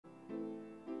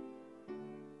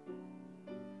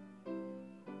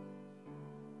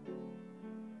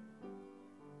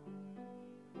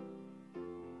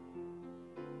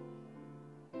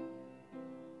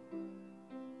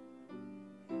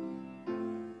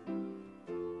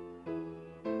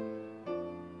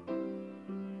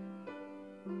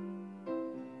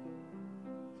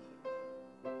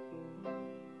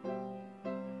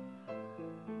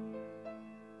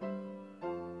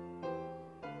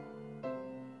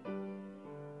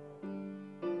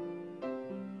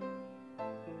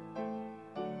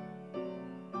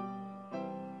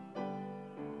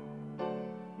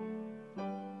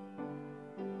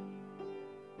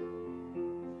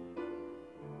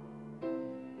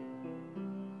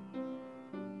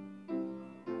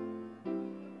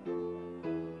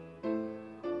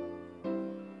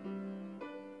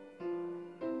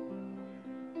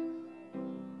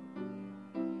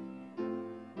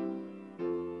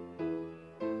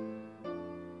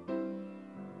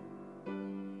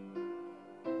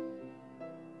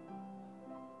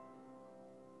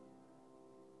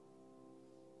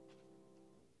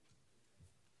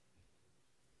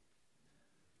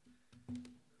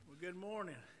Good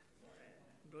morning.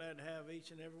 I'm glad to have each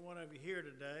and every one of you here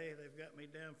today. They've got me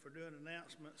down for doing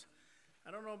announcements. I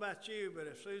don't know about you, but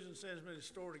if Susan sends me to the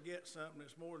store to get something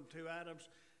that's more than 2 items,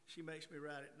 she makes me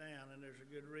write it down, and there's a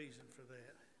good reason for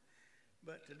that.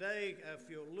 But today, if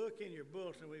you'll look in your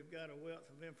bulletin, we've got a wealth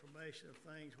of information of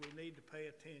things we need to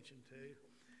pay attention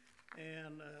to.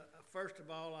 And first of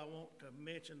all, I want to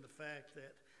mention the fact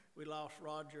that we lost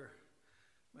Roger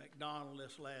McDonald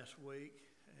this last week.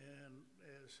 And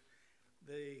as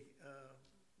the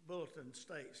bulletin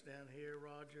states down here,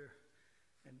 Roger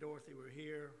and Dorothy were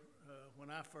here when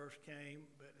I first came,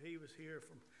 but he was here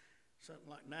from something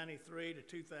like 93 to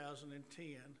 2010.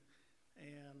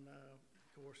 And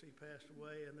of course, he passed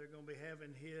away, and they're going to be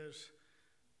having his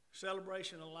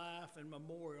celebration of life and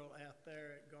memorial out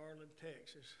there at Garland,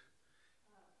 Texas.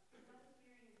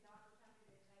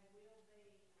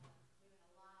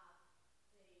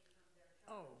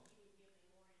 Oh,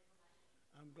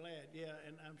 I'm glad, yeah,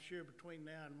 and I'm sure between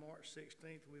now and March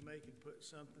 16th, we may can put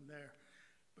something there,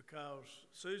 because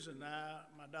Susan and I,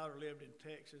 my daughter lived in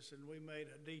Texas, and we made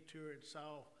a detour and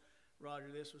saw Roger.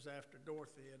 This was after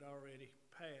Dorothy had already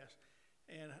passed,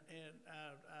 and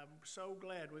I'm so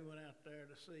glad we went out there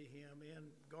to see him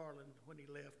in Garland when he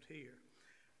left here.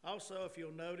 Also, if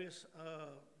you'll notice,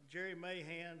 Jerry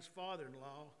Mahan's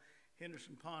father-in-law,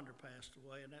 Henderson Ponder, passed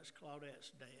away, and that's Claudette's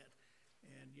dad,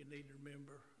 and you need to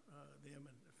remember them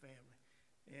and the family.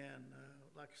 And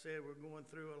like I said, we're going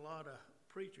through a lot of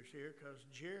preachers here, because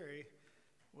Jerry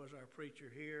was our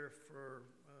preacher here for,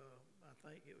 I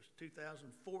think it was 2014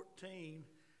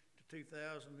 to 2000,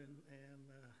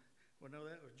 well, no,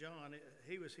 that was John.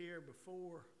 He was here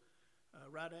before,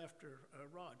 right after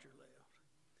Roger left,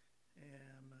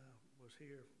 and was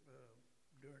here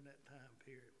during that time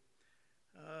period.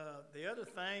 The other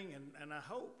thing, and I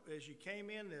hope as you came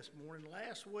in this morning,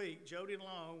 last week, Jody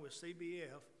Long with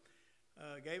CBF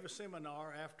gave a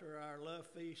seminar after our Love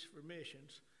Feast for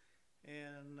Missions.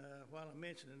 And while I'm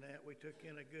mentioning that, we took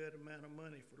in a good amount of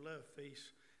money for Love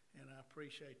Feast, and I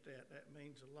appreciate that. That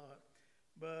means a lot.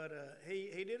 But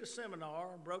he did a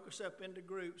seminar and broke us up into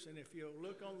groups, and if you'll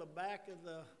look on the back of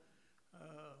the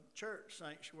church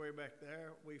sanctuary back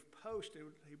there, we've posted,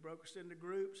 he broke us into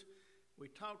groups. We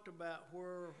talked about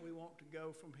where we want to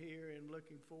go from here and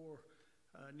looking for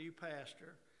a new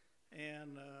pastor,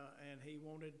 and he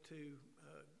wanted to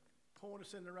point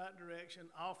us in the right direction,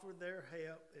 offer their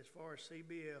help as far as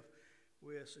CBF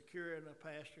with securing a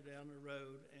pastor down the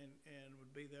road, and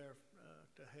would be there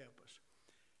to help us.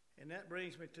 And that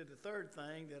brings me to the third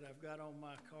thing that I've got on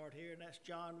my card here, and that's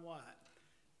John Wyatt.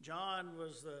 John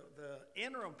was the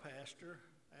interim pastor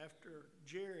after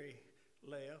Jerry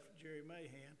left, Jerry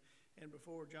Mahan, and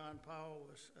before John Paul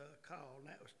was called, and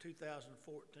that was 2014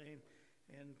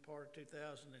 and part of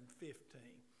 2015.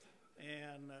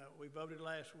 And we voted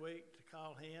last week to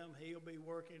call him. He'll be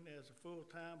working as a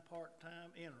full-time,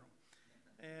 part-time interim.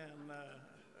 And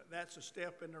that's a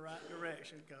step in the right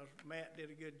direction, because Matt did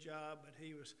a good job, but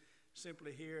he was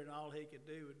simply here, and all he could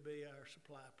do would be our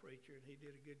supply preacher, and he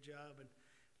did a good job. And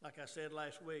like I said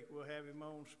last week, we'll have him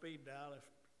on speed dial if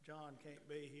John can't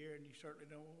be here, and you certainly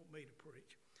don't want me to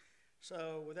preach.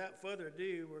 So without further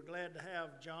ado, we're glad to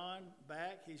have John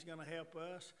back. He's going to help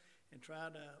us and try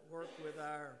to work with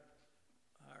our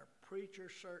preacher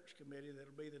search committee.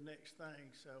 That'll be the next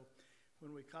thing. So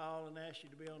when we call and ask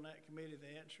you to be on that committee, the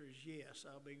answer is yes.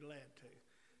 I'll be glad to.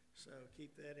 So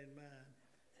keep that in mind.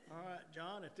 All right,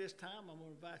 John, at this time, I'm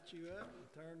going to invite you up and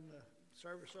turn the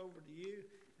service over to you,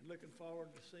 and looking forward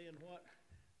to seeing what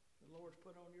the Lord's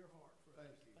put on your heart for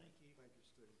us. Thank you. Thank you. Thank you,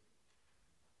 Steve.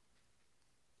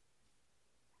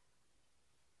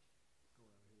 Go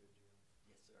right ahead, Jim.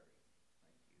 Yes, sir.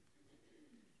 Thank you.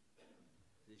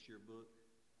 Is this your book?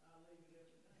 I'll leave it up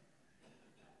to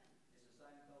that. It's the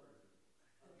same color.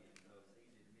 So it's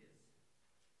easy to miss.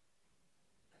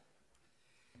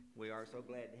 We are so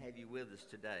glad to have you with us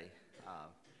today,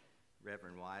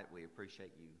 Reverend Wyatt. We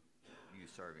appreciate you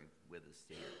serving with us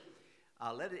here.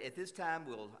 At this time,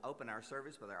 we'll open our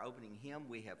service with our opening hymn.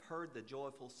 We have heard the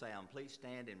joyful sound. Please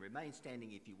stand and remain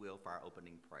standing, if you will, for our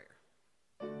opening prayer.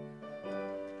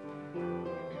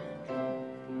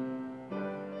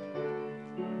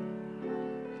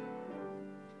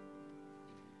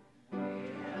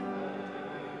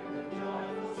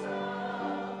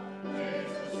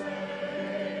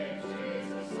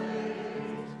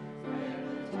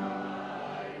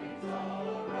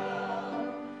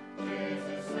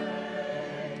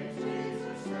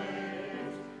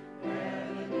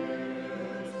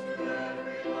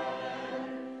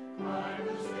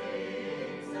 Stay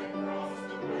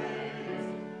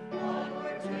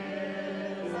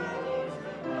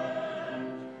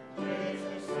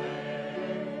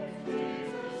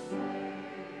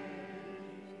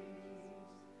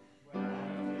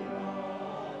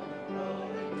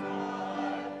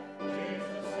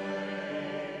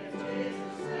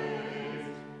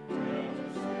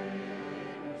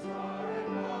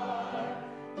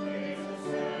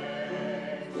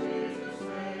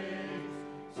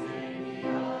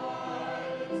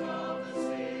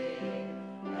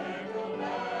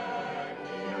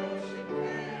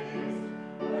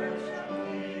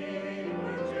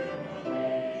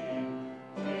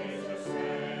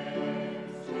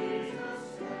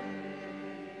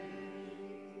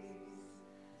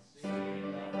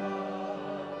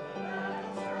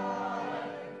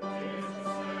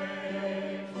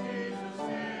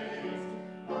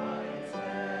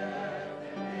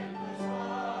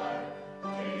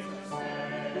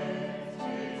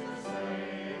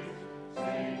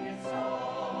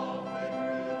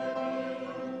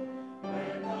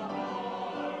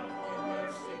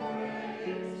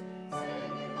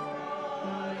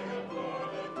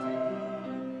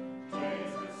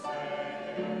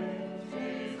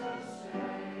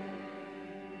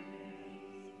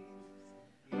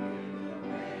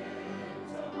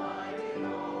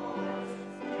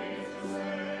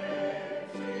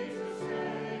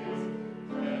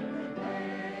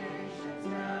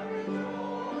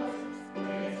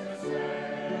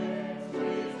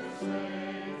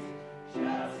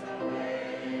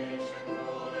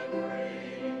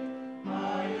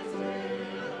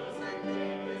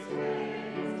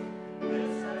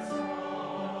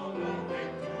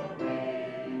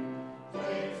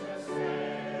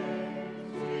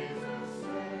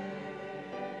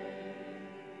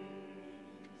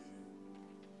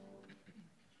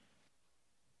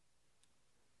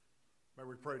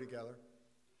pray together?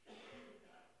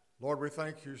 Lord, we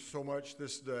thank you so much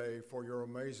this day for your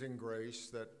amazing grace,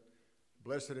 that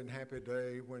blessed and happy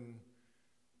day when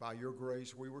by your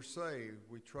grace we were saved.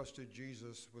 We trusted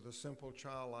Jesus with a simple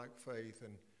childlike faith,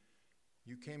 and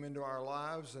you came into our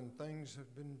lives, and things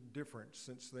have been different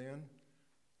since then, and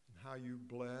how you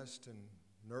blessed and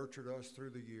nurtured us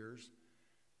through the years.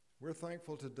 We're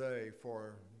thankful today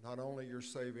for not only your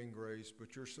saving grace,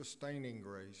 but your sustaining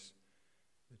grace,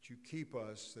 that you keep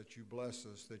us, that you bless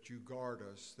us, that you guard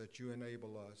us, that you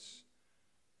enable us,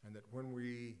 and that when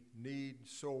we need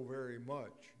so very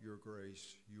much your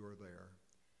grace, you are there.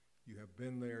 You have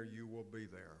been there, you will be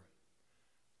there.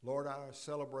 Lord, I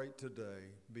celebrate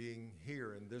today being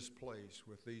here in this place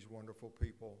with these wonderful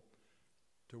people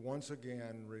to once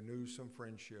again renew some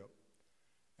friendship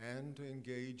and to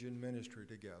engage in ministry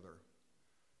together.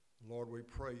 Lord, we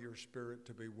pray your Spirit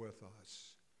to be with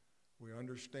us. We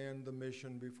understand the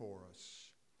mission before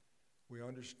us. We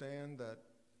understand that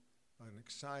an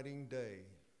exciting day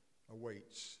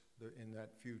awaits in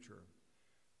that future,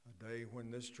 a day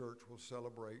when this church will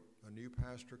celebrate a new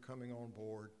pastor coming on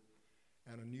board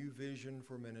and a new vision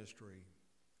for ministry.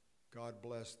 God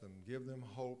bless them. Give them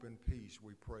hope and peace,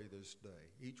 we pray this day,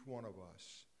 each one of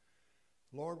us.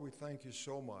 Lord, we thank you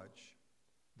so much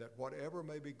that whatever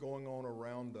may be going on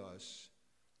around us,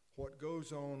 what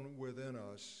goes on within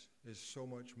us is so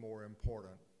much more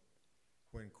important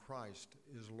when Christ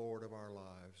is Lord of our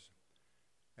lives.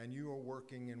 And you are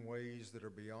working in ways that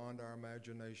are beyond our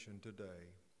imagination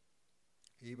today.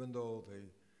 Even though the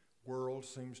world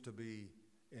seems to be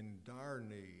in dire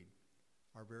need,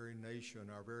 our very nation,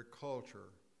 our very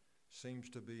culture seems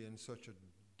to be in such a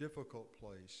difficult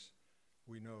place,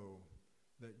 we know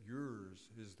that yours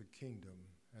is the kingdom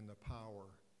and the power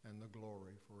and the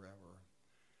glory forever.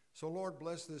 So Lord,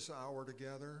 bless this hour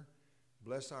together.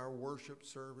 Bless our worship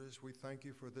service. We thank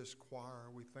you for this choir.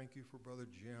 We thank you for Brother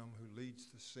Jim, who leads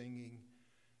the singing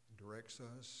and directs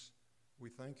us. We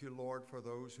thank you, Lord, for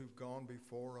those who've gone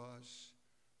before us.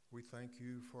 We thank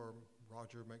you for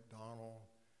Roger McDonald,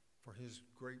 for his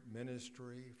great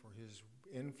ministry, for his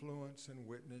influence and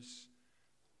witness.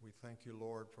 We thank you,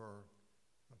 Lord, for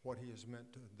what he has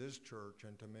meant to this church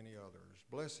and to many others.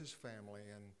 Bless his family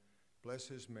and bless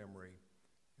his memory.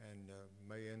 And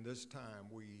may in this time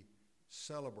we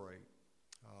celebrate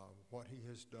what he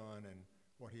has done and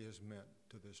what he has meant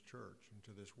to this church and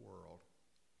to this world.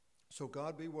 So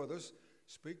God be with us.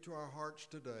 Speak to our hearts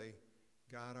today.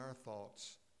 Guide our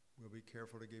thoughts. We'll be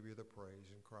careful to give you the praise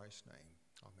in Christ's name.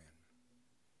 Amen.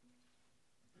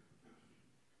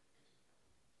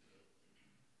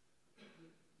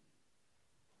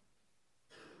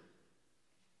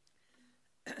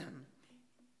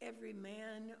 Every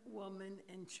man, woman,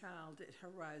 and child at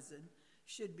Horizon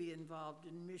should be involved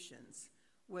in missions,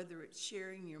 whether it's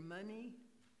sharing your money,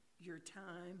 your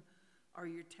time, or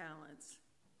your talents.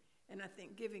 And I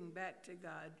think giving back to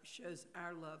God shows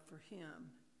our love for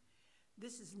him.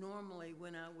 This is normally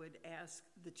when I would ask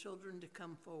the children to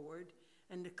come forward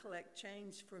and to collect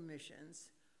change for missions.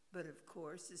 But of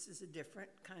course, this is a different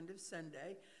kind of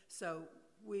Sunday. So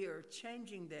we are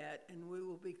changing that, and we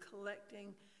will be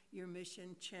collecting your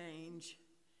mission change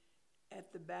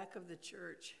at the back of the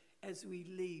church as we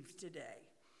leave today.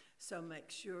 So make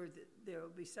sure that there will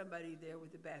be somebody there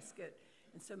with a basket,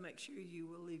 and so make sure you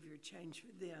will leave your change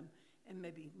for them. And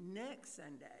maybe next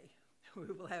Sunday, we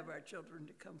will have our children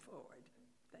to come forward.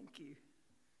 Thank you.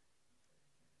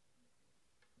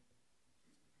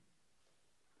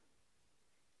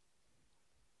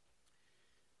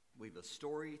 We've a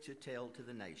story to tell to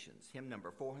the nations. Hymn number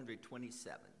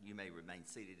 427. You may remain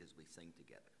seated as we sing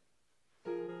together.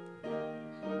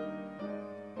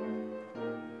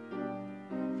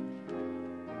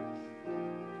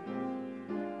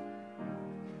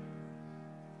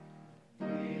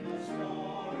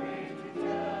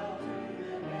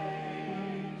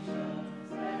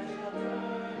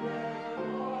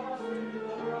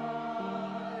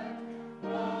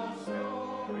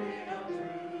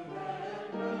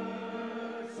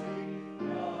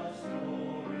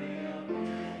 Story of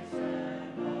peace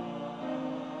and love.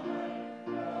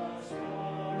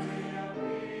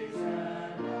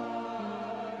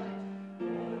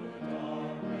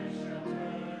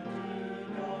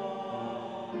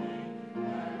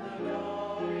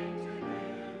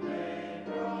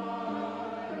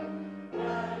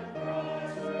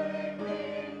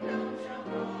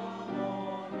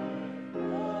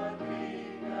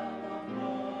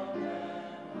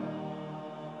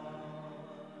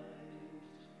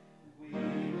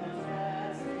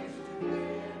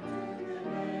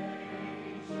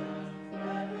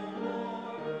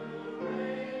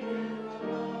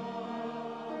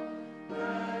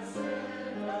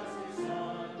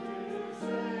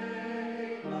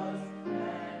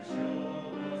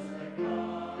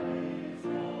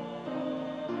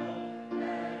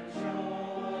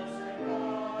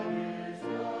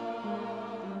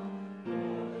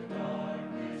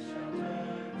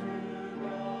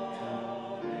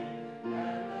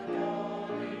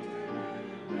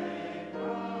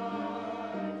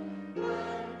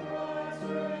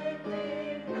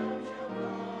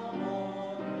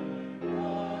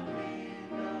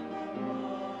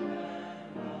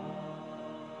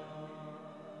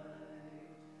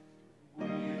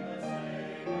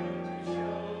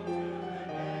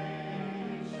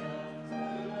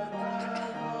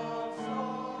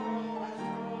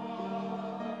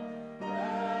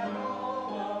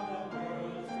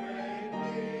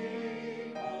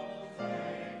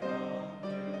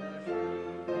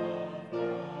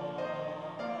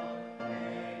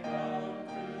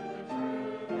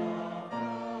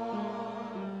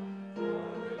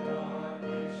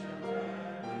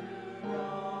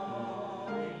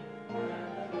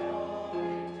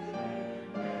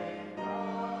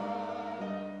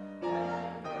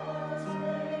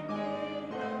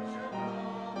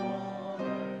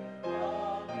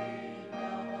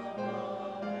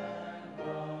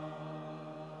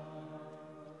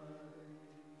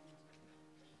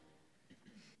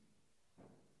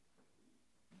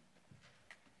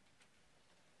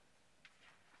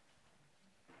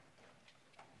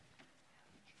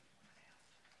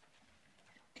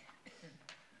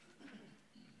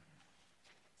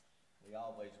 We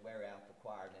always wear out the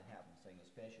choir and then have them sing a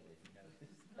special, if you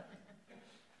notice.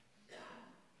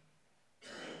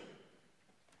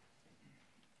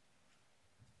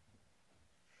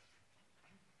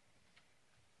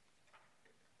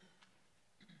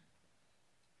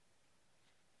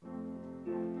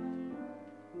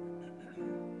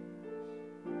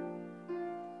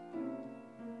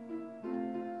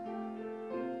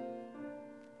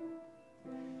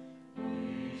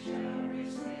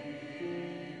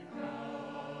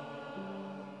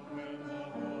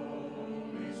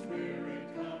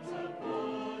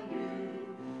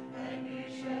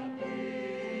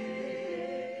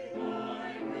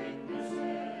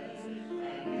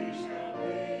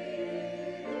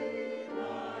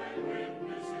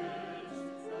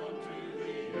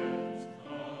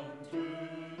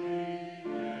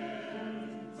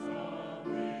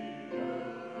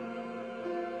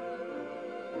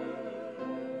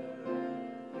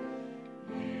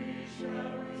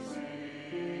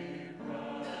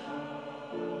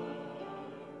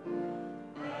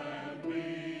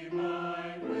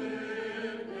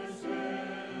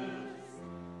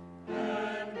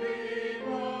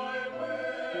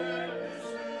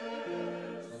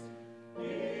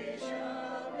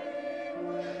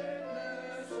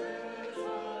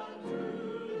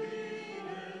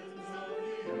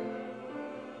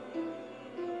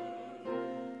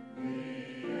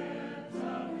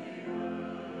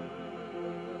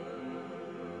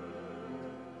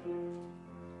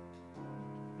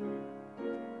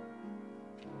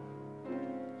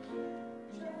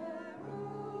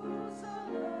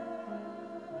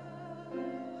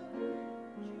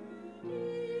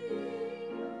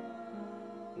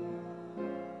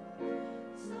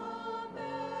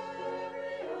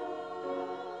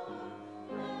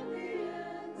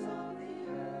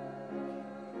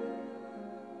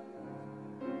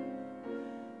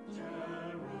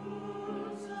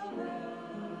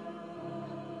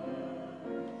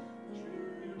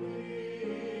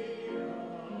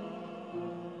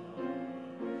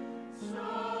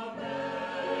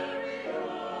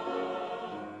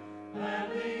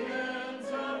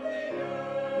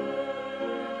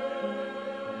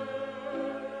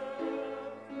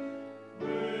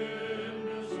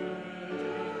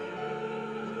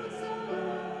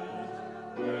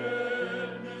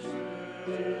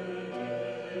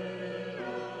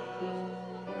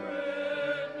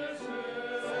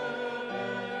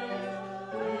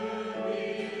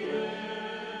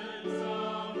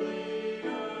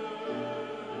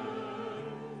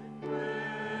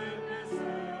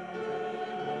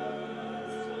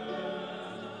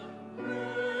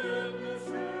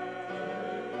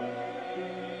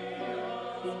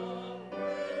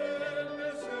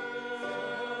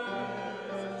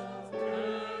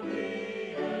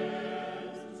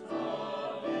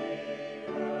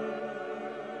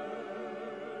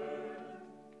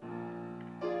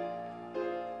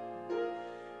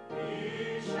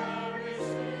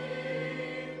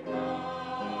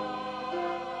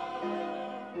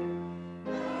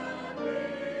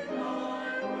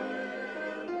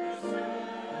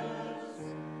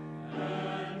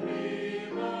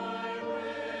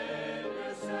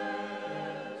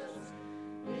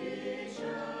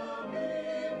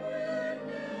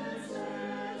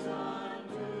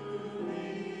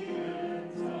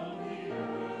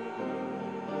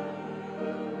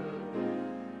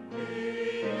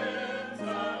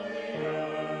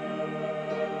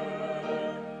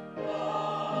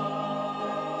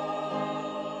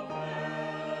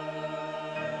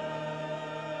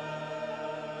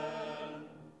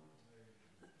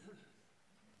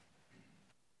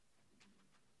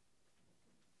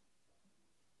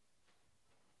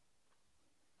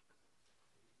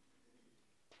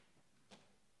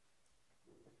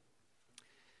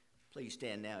 Please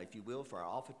stand now, if you will, for our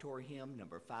offertory hymn,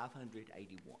 number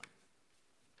 581.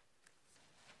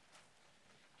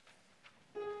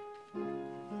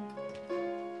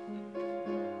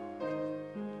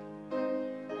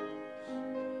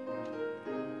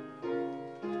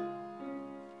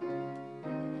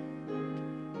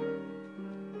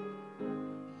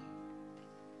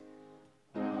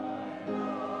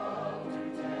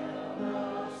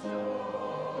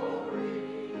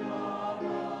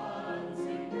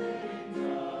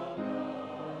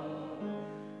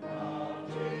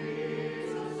 Jesus.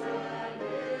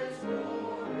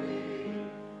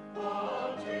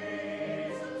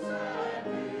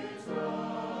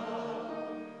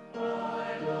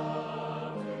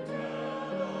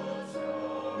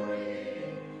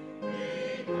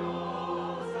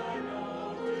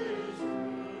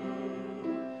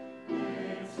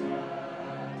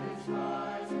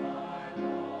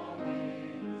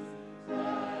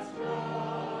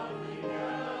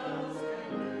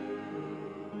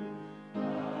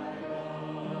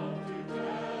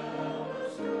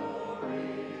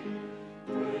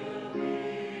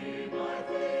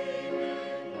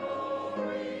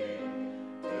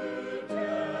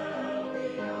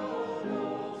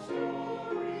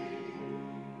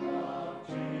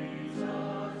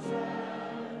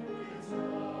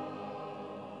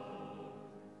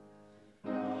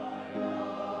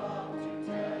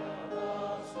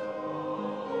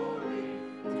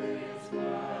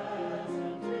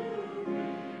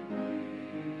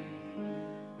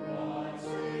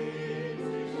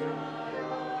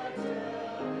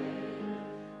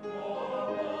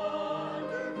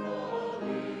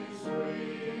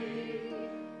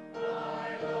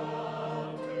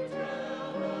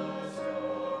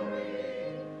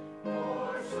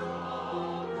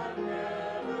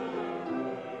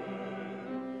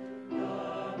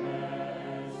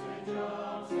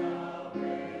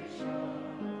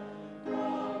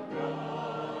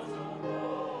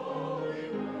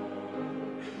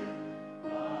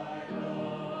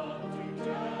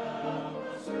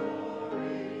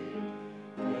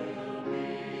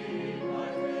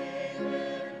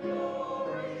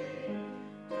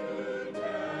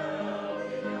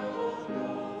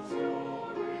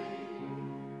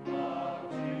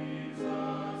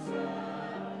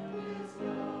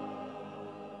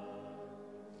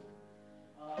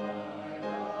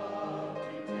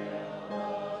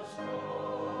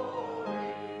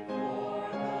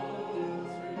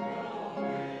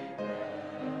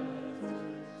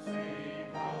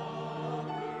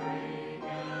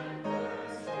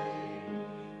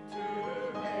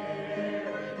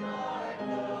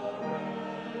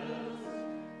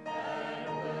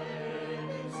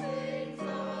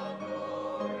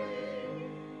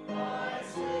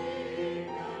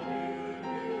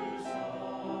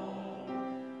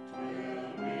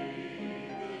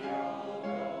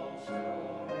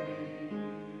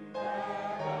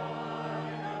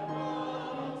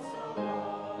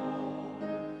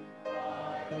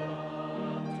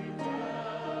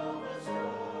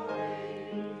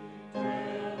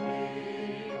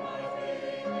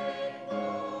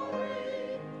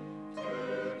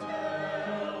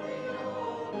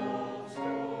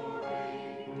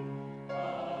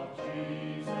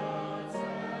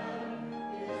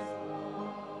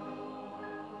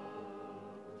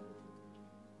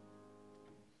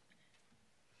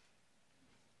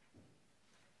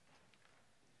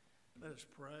 Let us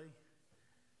pray.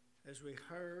 As we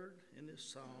heard in this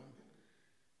song,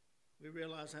 we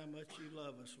realize how much you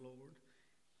love us, Lord.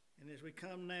 And as we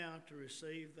come now to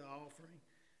receive the offering,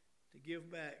 to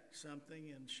give back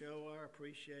something and show our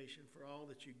appreciation for all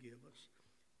that you give us,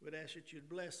 we'd ask that you'd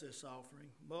bless this offering,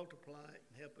 multiply it,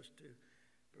 and help us to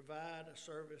provide a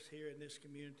service here in this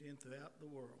community and throughout the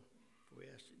world. For we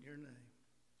ask it in your name.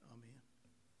 Amen.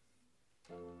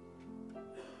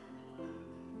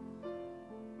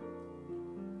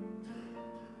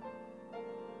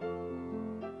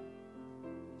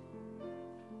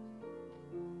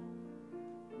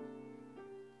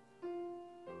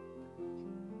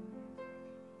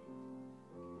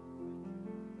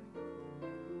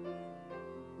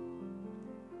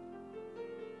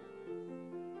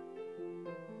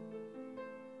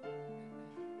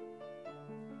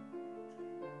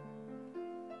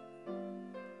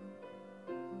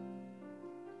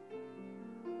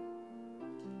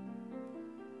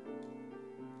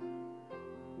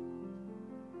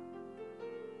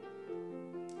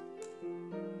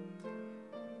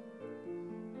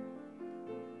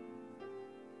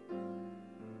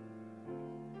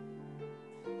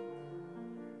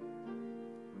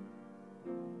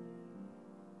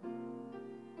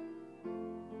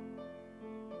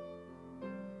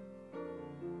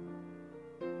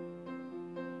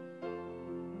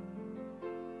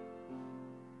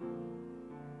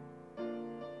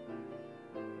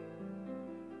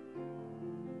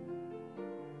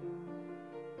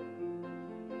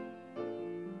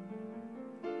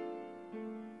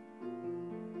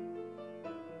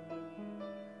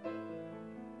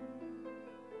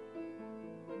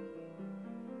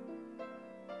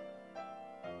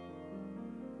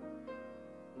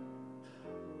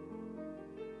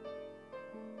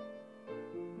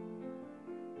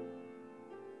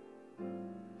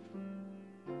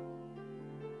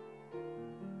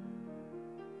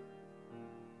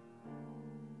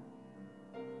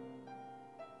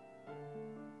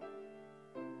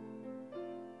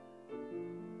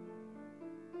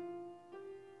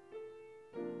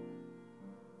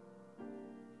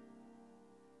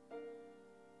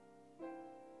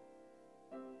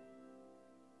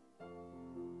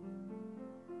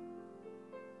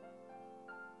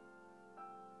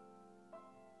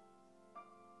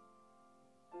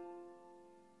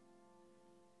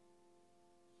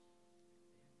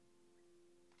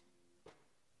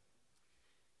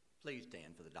 Please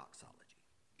stand for the doxology.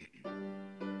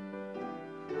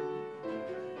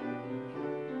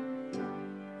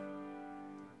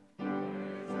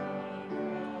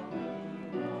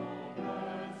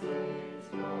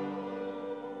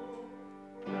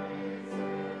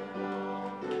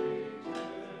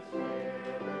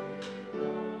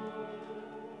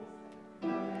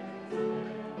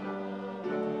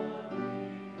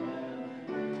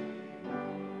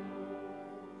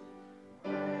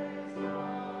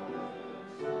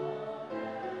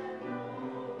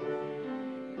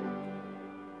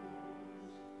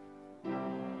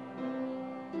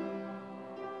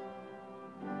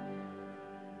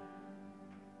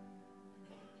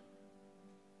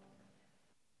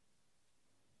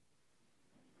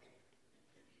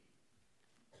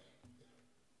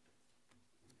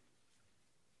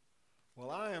 Well,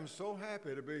 I am so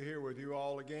happy to be here with you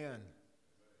all again.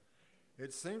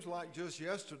 It seems like just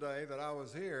yesterday that I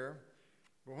was here,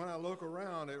 but when I look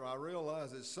around, I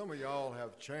realize that some of y'all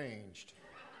have changed.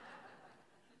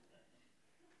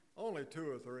 Only 2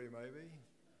 or 3, maybe.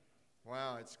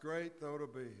 Wow, it's great, though, to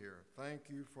be here. Thank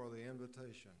you for the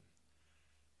invitation.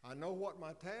 I know what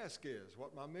my task is,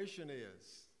 what my mission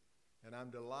is, and I'm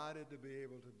delighted to be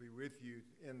able to be with you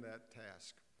in that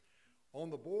task. On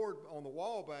the board, on the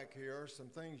wall back here, are some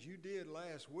things you did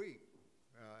last week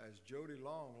as Jody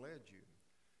Long led you.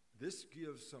 This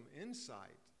gives some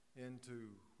insight into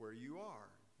where you are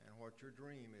and what your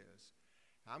dream is.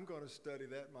 I'm going to study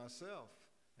that myself,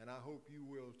 and I hope you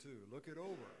will too. Look it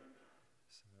over.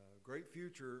 A great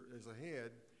future is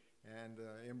ahead, and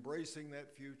embracing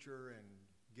that future and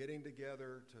getting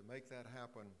together to make that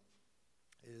happen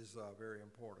is very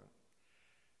important.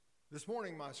 This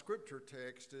morning, my scripture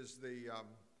text is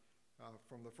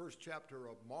from the first chapter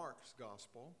of Mark's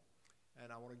Gospel,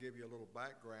 and I want to give you a little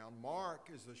background. Mark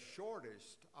is the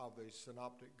shortest of the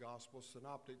synoptic Gospels,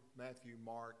 synoptic Matthew,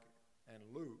 Mark, and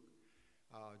Luke.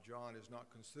 John is not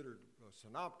considered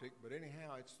synoptic, but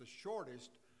anyhow, it's the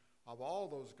shortest of all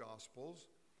those Gospels.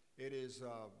 It is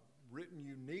written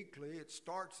uniquely. It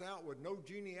starts out with no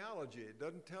genealogy. It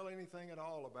doesn't tell anything at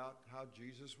all about how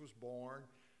Jesus was born.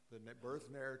 The birth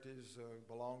narratives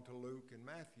belong to Luke and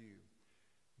Matthew.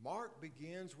 Mark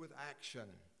begins with action.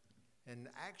 And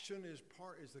action is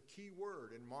the key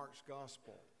word in Mark's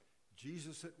gospel.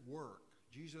 Jesus at work,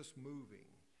 Jesus moving.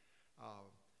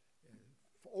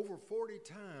 Over 40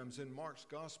 times in Mark's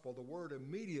gospel, the word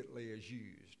immediately is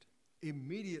used.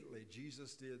 Immediately,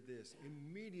 Jesus did this.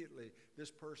 Immediately,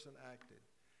 this person acted.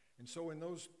 And so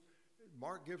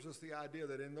Mark gives us the idea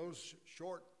that in those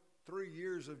short 3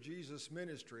 years of Jesus'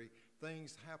 ministry,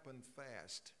 things happened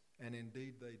fast. And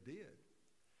indeed they did.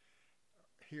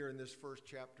 Here in this first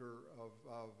chapter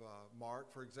of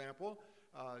Mark, for example,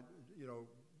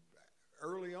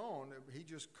 early on, he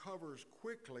just covers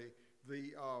quickly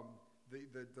the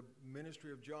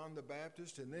ministry of John the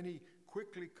Baptist, and then he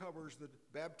quickly covers the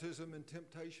baptism and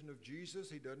temptation of Jesus.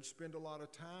 He doesn't spend a lot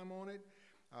of time on it.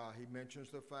 He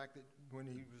mentions the fact that when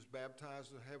he was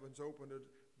baptized, the heavens opened,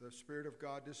 the Spirit of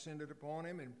God descended upon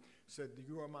him and said,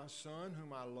 "You are my Son,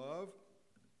 whom I love.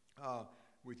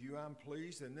 With you I'm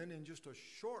pleased." And then in just a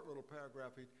short little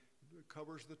paragraph, he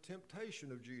covers the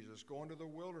temptation of Jesus, going to the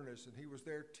wilderness, and he was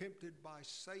there tempted by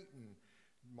Satan,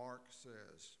 Mark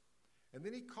says. And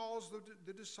then he calls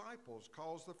the disciples,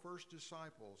 calls the first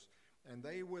disciples, and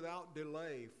they without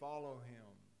delay follow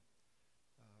him.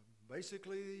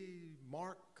 Basically,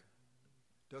 Mark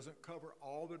doesn't cover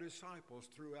all the disciples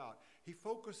throughout. He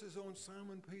focuses on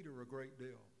Simon Peter a great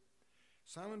deal.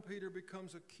 Simon Peter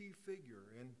becomes a key figure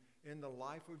in the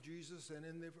life of Jesus and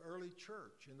in the early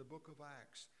church in the book of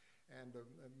Acts. And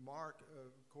Mark,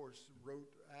 of course, wrote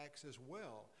Acts as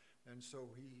well. And so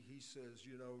he says,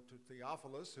 to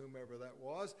Theophilus, whomever that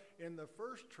was, in the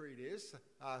first treatise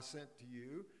I sent to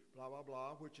you, blah, blah,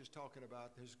 blah, which is talking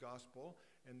about his gospel.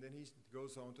 And then he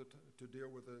goes on to deal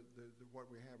with what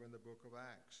we have in the book of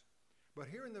Acts. But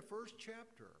here in the first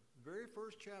chapter, very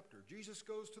first chapter, Jesus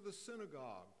goes to the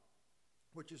synagogue,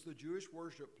 which is the Jewish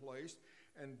worship place,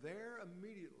 and there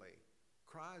immediately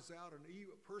cries out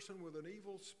a person with an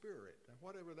evil spirit. And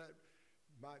whatever that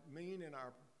might mean in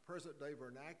our present-day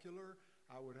vernacular,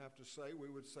 we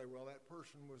would say, well, that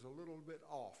person was a little bit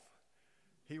off.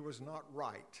 He was not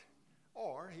right.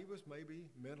 Or he was maybe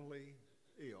mentally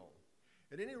ill.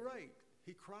 At any rate,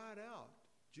 he cried out,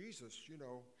 "Jesus,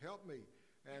 help me."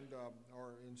 And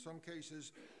or in some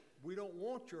cases, "We don't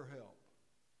want your help."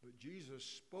 But Jesus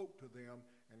spoke to them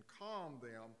and calmed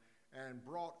them and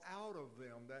brought out of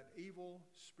them that evil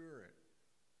spirit.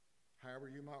 However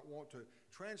you might want to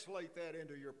translate that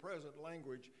into your present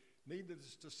language,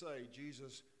 needless to say,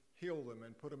 Jesus healed them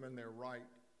and put them in their right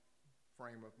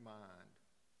frame of mind.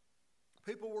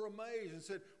 People were amazed and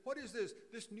said, "What is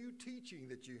this new teaching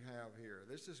that you have here?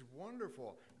 This is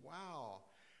wonderful. Wow."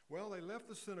 Well, they left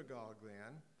the synagogue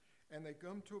then, and they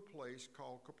come to a place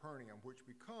called Capernaum, which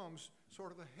becomes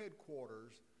sort of the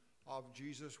headquarters of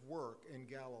Jesus' work in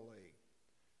Galilee.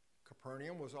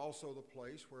 Capernaum was also the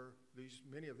place where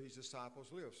many of these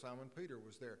disciples lived. Simon Peter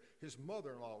was there. His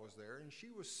mother-in-law was there, and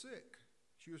she was sick.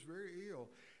 She was very ill.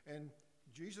 And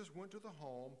Jesus went to the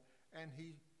home, and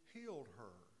he healed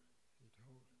her.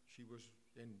 She was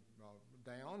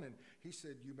down, and he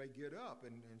said, "You may get up,"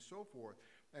 and so forth.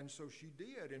 And so she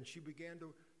did, and she began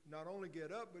to not only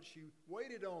get up, but she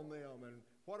waited on them, and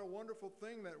what a wonderful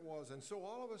thing that was. And so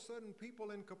all of a sudden,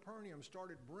 people in Capernaum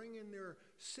started bringing their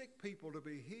sick people to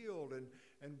be healed,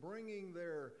 and bringing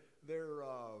their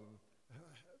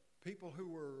people who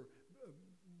were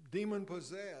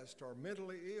demon-possessed or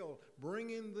mentally ill,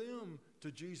 bringing them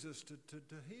to Jesus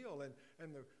to heal.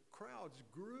 And the crowds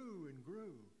grew and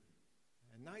grew.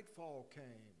 And nightfall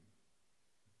came,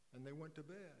 and they went to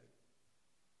bed.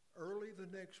 Early the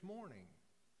next morning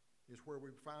is where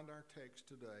we find our text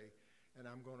today, and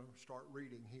I'm going to start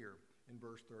reading here in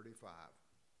verse 35.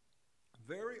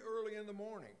 Very early in the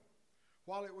morning,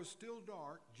 while it was still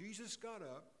dark, Jesus got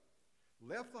up,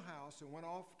 left the house, and went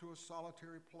off to a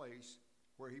solitary place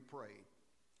where he prayed.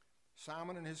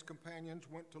 Simon and his companions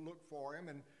went to look for him,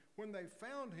 and when they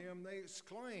found him, they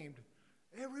exclaimed,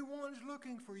 "Everyone's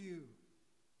looking for you."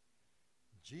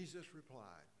 Jesus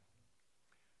replied,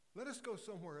 "Let us go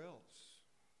somewhere else,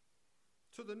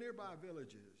 to the nearby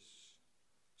villages,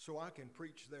 so I can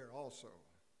preach there also.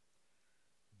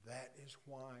 That is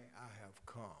why I have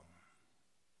come."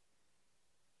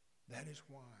 That is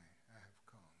why I have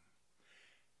come.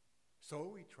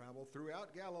 So he traveled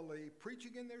throughout Galilee,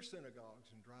 preaching in their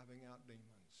synagogues and driving out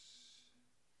demons.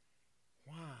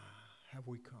 Why have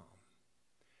we come?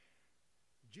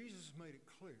 Jesus made it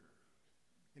clear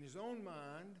in his own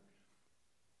mind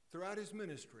throughout his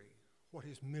ministry what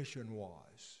his mission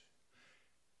was.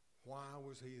 Why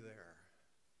was he there?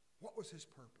 What was his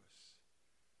purpose?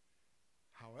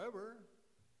 However,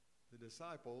 the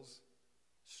disciples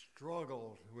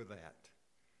struggled with that.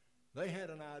 They had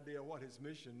an idea what his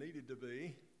mission needed to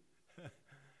be,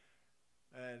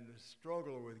 and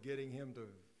struggle with getting him to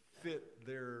fit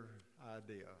their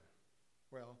idea.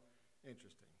 Well,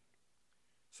 interesting.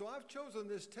 So I've chosen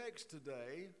this text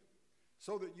today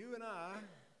so that you and I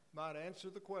might answer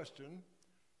the question,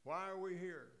 why are we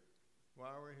here? Why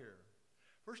are we here?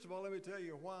 First of all, let me tell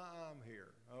you why I'm here,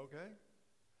 okay?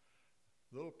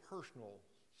 A little personal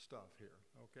stuff here,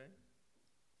 okay?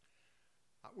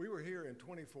 We were here in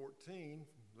 2014,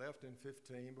 left in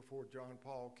 15 before John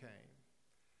Paul came,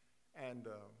 and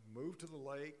moved to the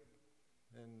lake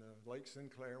in Lake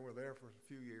Sinclair. We're there for a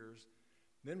few years.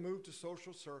 Then moved to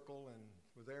Social Circle and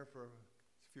were there for a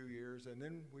few years. And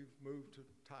then we've moved to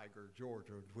Tiger,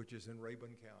 Georgia, which is in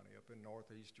Rabun County up in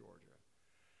northeast Georgia.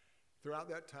 Throughout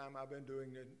that time, I've been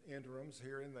doing interims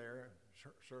here and there,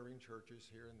 serving churches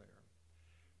here and there.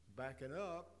 Backing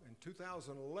up, in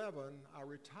 2011, I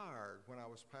retired when I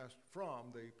was passed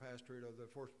from the pastorate of the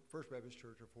First Baptist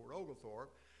Church of Fort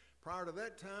Oglethorpe. Prior to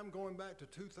that time, going back to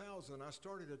 2000, I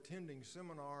started attending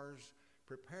seminars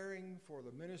preparing for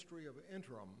the ministry of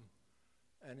interim,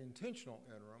 an intentional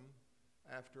interim,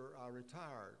 after I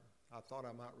retired. I thought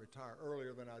I might retire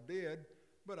earlier than I did,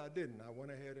 but I didn't. I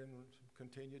went ahead and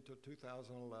continued till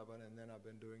 2011, and then I've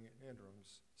been doing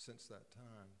interims since that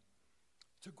time.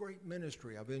 It's a great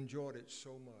ministry. I've enjoyed it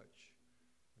so much,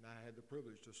 and I had the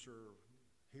privilege to serve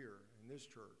here in this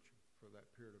church for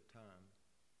that period of time.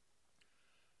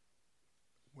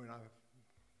 When I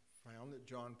found that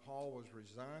John Paul was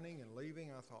resigning and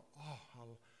leaving, I thought,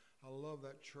 oh, I love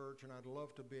that church, and I'd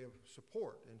love to be of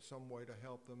support in some way to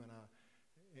help them, and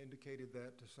I indicated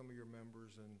that to some of your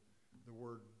members, and the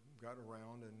word got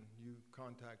around, and you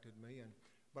contacted me.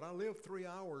 But I live 3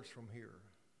 hours from here,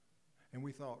 and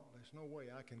we thought, there's no way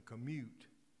I can commute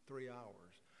 3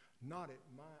 hours, not at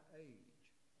my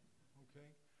age, okay?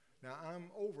 Now, I'm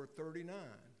over 39.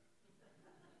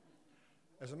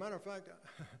 As a matter of fact,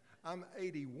 I'm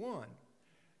 81,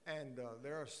 and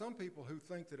there are some people who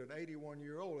think that an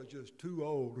 81-year-old is just too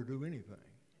old to do anything.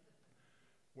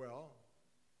 Well,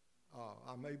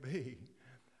 I may be.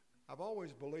 I've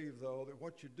always believed, though, that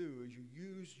what you do is you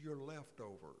use your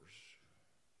leftovers.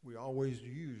 We always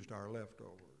used our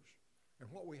leftovers. And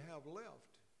what we have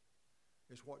left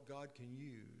is what God can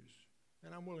use,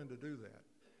 and I'm willing to do that.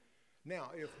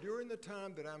 Now, if during the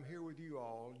time that I'm here with you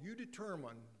all, you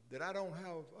determine that I don't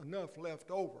have enough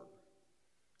left over,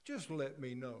 just let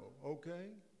me know,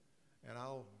 okay? And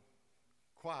I'll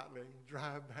quietly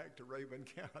drive back to Rabun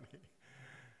County.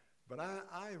 But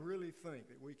I really think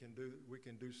that we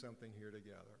can do something here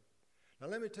together. Now,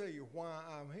 let me tell you why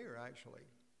I'm here, actually.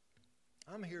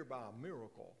 I'm here by a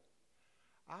miracle.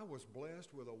 I was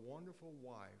blessed with a wonderful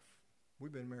wife.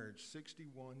 We've been married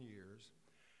 61 years,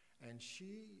 and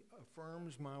she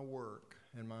affirms my work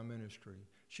and my ministry.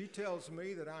 She tells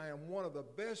me that I am one of the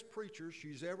best preachers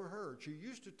she's ever heard. She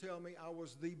used to tell me I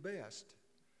was the best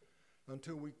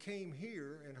until we came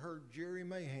here and heard Jerry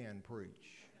Mahan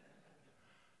preach.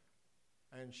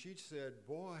 And she said,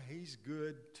 boy, he's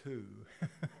good too.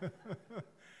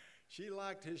 She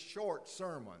liked his short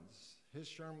sermons. His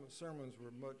sermons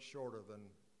were much shorter than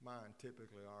mine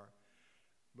typically are.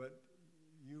 But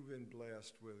you've been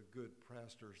blessed with good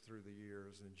pastors through the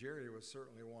years, and Jerry was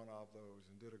certainly one of those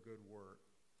and did a good work.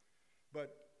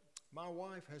 But my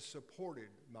wife has supported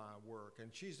my work,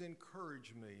 and she's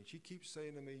encouraged me. She keeps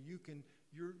saying to me, you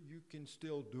can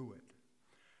still do it.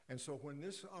 And so when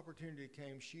this opportunity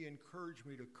came, she encouraged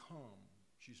me to come.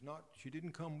 She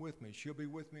didn't come with me. She'll be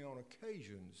with me on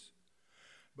occasions,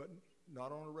 but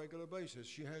not on a regular basis.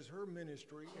 She has her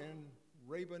ministry in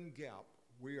Rabun Gap.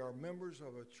 We are members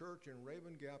of a church in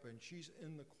Rabun Gap, and she's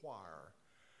in the choir.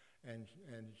 And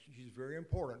she's very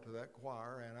important to that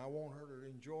choir, and I want her to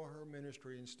enjoy her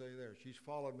ministry and stay there. She's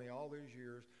followed me all these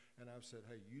years, and I've said,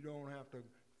 hey, you don't have to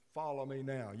follow me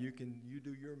now. You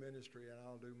do your ministry, and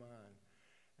I'll do mine.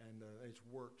 And it's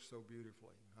worked so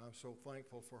beautifully. I'm so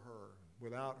thankful for her.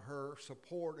 Without her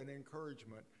support and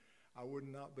encouragement, I would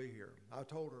not be here. I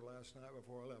told her last night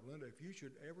before I left, Linda, if you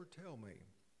should ever tell me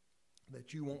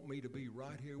that you want me to be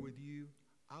right here with you,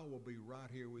 I will be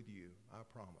right here with you, I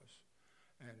promise.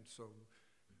 And so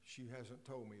she hasn't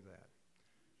told me that.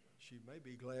 She may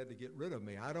be glad to get rid of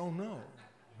me. I don't know.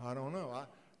 I don't know.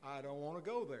 I don't want to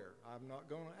go there. I'm not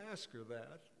going to ask her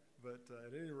that. But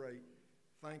at any rate,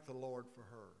 thank the Lord for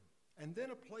her. And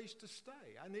then a place to stay.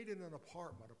 I needed an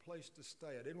apartment, a place to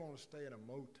stay. I didn't want to stay in a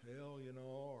motel,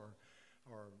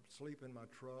 or sleep in my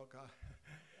truck.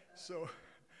 So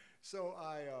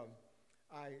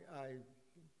I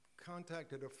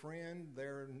contacted a friend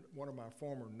there, one of my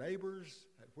former neighbors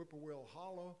at Whippoorwill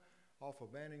Hollow off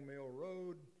of Banning Mill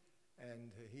Road,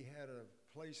 and he had a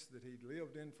place that he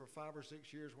lived in for 5 or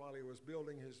 6 years while he was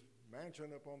building his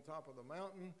mansion up on top of the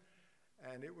mountain,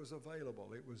 and it was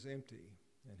available. It was empty,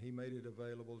 and he made it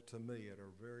available to me at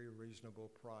a very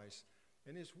reasonable price.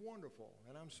 And it's wonderful,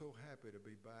 and I'm so happy to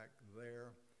be back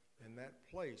there in that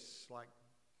place, like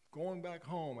going back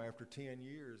home after 10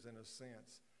 years in a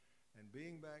sense. And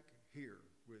being back here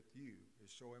with you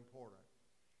is so important.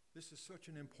 This is such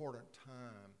an important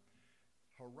time.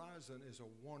 Horizon is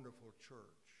a wonderful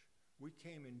church. We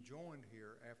came and joined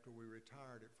here after we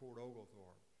retired at Fort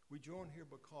Oglethorpe. We joined here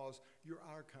because you're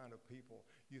our kind of people.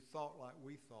 You thought like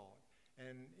we thought,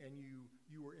 and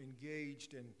you were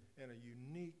engaged in a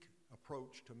unique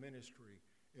approach to ministry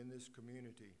in this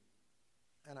community.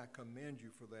 And I commend you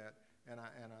for that, and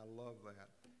I love that.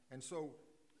 And so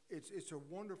it's a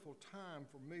wonderful time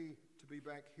for me to be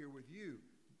back here with you.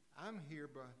 I'm here,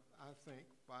 I think,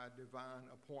 by divine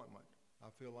appointment. I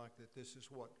feel like that this is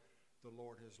what the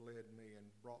Lord has led me and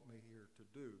brought me here to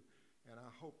do. And I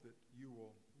hope that you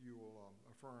will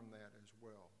affirm that as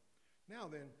well. Now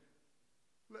then,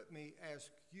 let me ask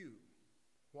you,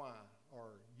 why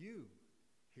are you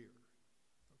here?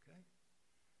 Okay?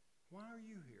 Why are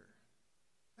you here?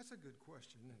 That's a good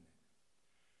question, isn't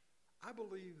it? I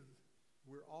believe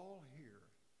we're all here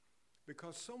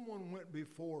because someone went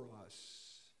before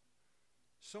us,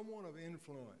 someone of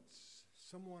influence,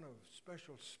 someone of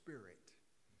special spirit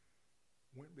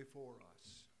went before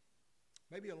us.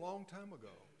 Maybe a long time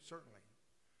ago, certainly.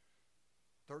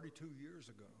 32 years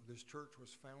ago, this church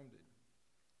was founded.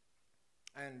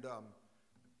 And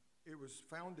it was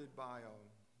founded by,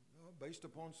 based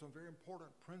upon some very important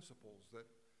principles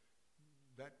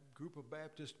that group of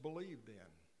Baptists believed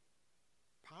in.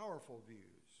 Powerful views.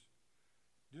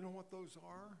 Do you know what those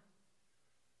are?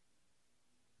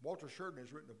 Walter Sheridan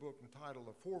has written a book entitled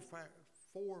The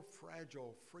Four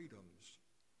Fragile Freedoms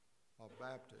of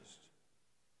Baptists.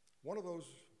 One of those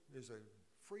is a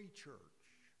free church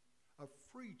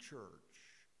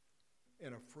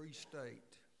in a free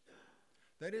state.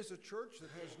 That is a church that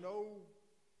has no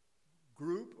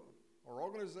group or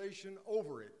organization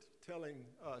over it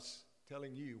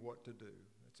telling you what to do.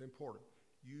 It's important.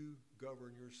 You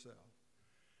govern yourself.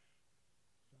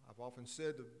 I've often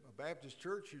said that a Baptist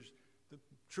church is the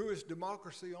truest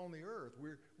democracy on the earth.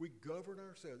 We govern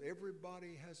ourselves.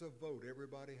 Everybody has a vote.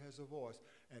 Everybody has a voice.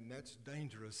 And that's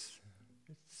dangerous.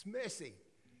 It's messy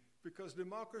because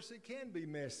democracy can be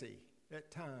messy at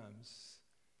times.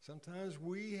 Sometimes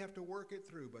we have to work it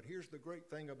through. But here's the great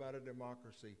thing about a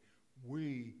democracy.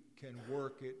 We can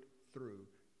work it through.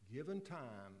 Given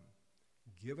time,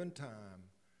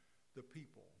 the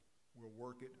people will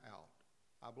work it out.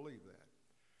 I believe that.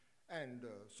 And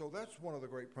so that's one of the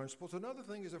great principles. Another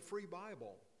thing is a free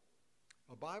Bible.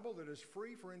 A Bible that is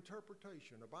free for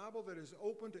interpretation. A Bible that is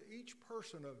open to each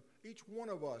person, of each one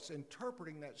of us,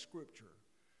 interpreting that scripture.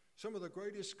 Some of the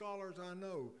greatest scholars I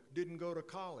know didn't go to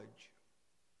college.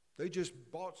 They just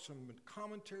bought some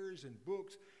commentaries and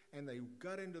books, and they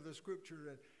got into the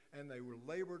scripture, and they were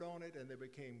labored on it, and they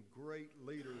became great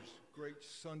leaders, great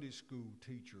Sunday school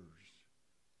teachers,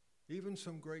 even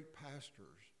some great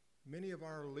pastors. Many of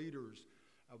our leaders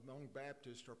among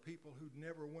Baptists are people who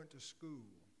never went to school.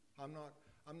 I'm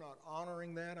not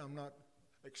honoring that. I'm not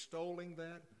extolling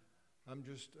that.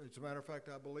 As a matter of fact,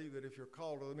 I believe that if you're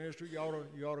called to the ministry, you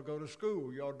ought to go to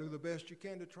school. You ought to do the best you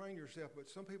can to train yourself. But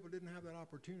some people didn't have that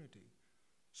opportunity.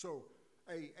 So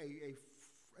a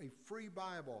free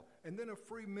Bible, and then a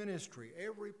free ministry.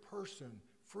 Every person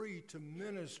free to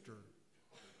minister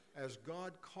as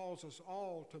God calls us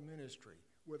all to ministry,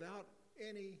 without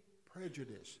any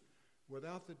prejudice,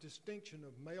 without the distinction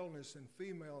of maleness and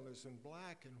femaleness and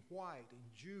black and white and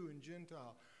Jew and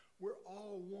Gentile. We're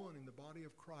all one in the body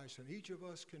of Christ, and each of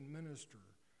us can minister.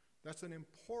 That's an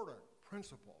important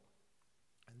principle.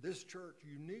 And this church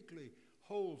uniquely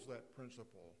holds that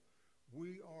principle.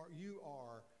 You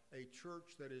are a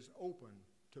church that is open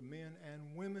to men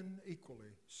and women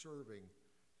equally serving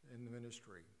in the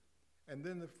ministry. And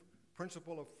then the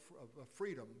principle of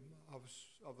freedom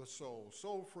of the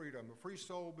soul freedom, a free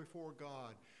soul before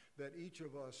God, that each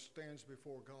of us stands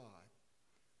before God.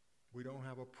 We don't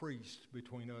have a priest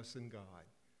between us and God.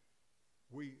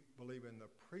 We believe in the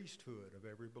priesthood of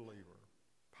every believer.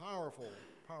 Powerful,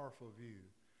 powerful view.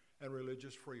 And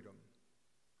religious freedom.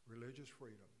 Religious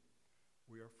freedom.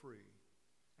 We are free.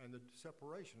 And the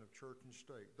separation of church and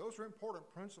state. Those are important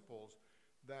principles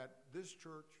that this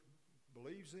church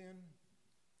believes in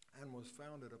and was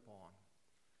founded upon.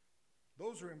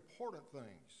 Those are important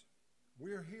things.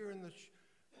 We're here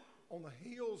on the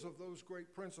heels of those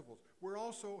great principles. We're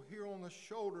also here on the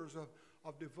shoulders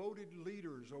of devoted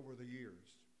leaders over the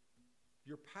years.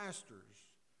 your pastors,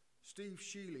 Steve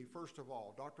Sheely, first of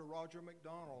all, Dr. Roger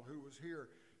McDonald, who was here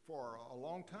for a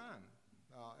long time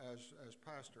as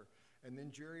pastor, and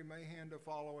then Jerry Mahan to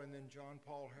follow, and then John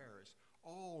Paul Harris.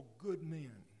 All good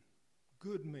men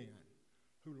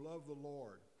who love the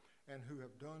Lord and who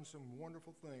have done some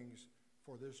wonderful things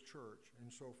for this church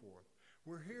and so forth.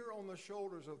 We're here on the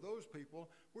shoulders of those people.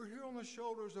 We're here on the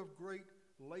shoulders of great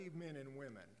laymen and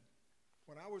women.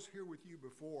 When I was here with you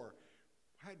before,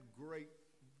 I had great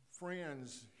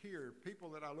friends here, people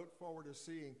that I look forward to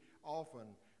seeing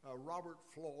often. Robert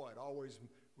Floyd always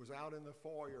was out in the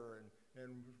foyer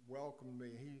and welcomed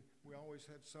me. We always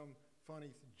had some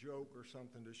funny joke or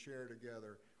something to share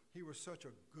together. He was such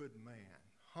a good man,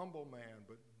 humble man,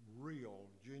 but real,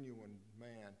 genuine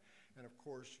man. And of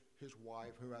course, his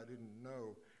wife, who I didn't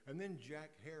know. And then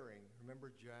Jack Herring.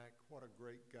 Remember Jack? What a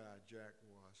great guy Jack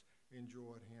was.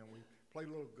 Enjoyed him. We played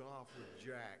a little golf with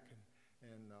Jack,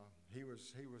 and he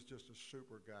was just a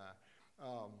super guy.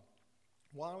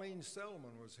 Wileen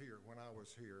Selman was here when I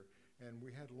was here, and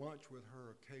we had lunch with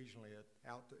her occasionally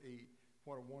out to eat.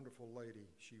 What a wonderful lady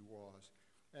she was.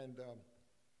 And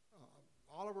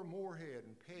Oliver Moorhead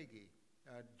and Peggy,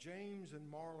 James and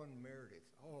Marlon Meredith.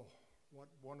 Oh, what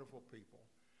wonderful people.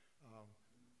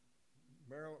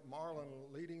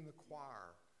 Marlon leading the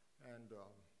choir, and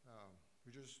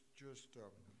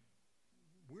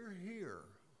we're here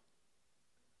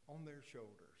on their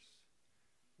shoulders.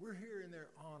 We're here in their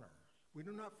honor. We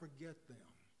do not forget them.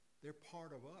 They're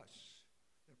part of us.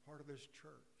 They're part of this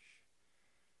church,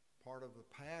 part of the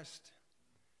past,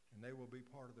 and they will be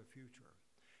part of the future.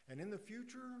 And in the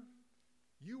future,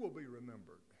 you will be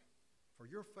remembered for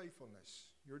your faithfulness,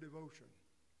 your devotion,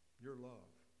 your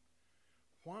love.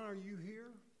 Why are you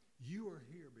here? You are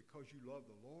here because you love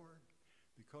the Lord,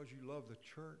 because you love the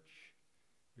church,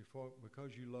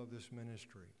 because you love this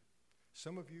ministry.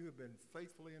 Some of you have been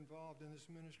faithfully involved in this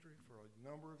ministry for a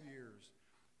number of years.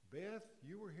 Beth,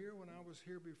 you were here when I was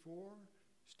here before,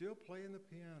 still playing the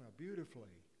piano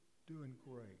beautifully, doing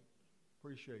great.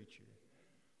 Appreciate you.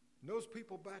 And those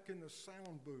people back in the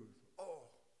sound booth, oh,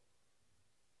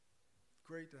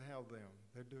 great to have them.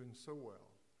 They're doing so well,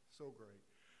 so great.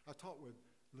 I talked with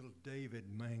little David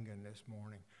Mangan this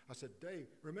morning. I said, Dave,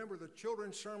 remember the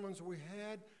children's sermons we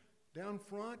had down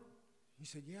front? He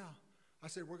said, yeah. I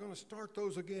said, we're going to start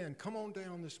those again. Come on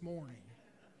down this morning.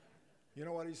 You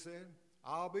know what he said?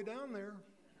 I'll be down there.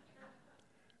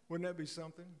 Wouldn't that be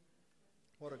something?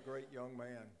 What a great young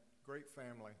man, great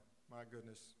family. My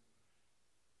goodness.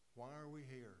 Why are we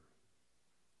here?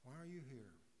 Why are you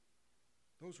here?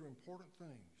 Those are important things.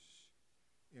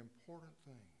 Important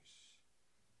things.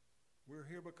 We're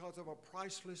here because of a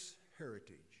priceless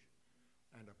heritage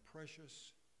and a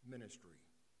precious ministry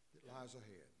that lies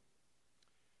ahead.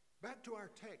 Back to our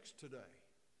text today.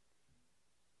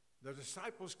 The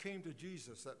disciples came to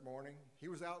Jesus that morning. He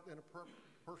was out in a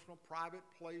personal, private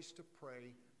place to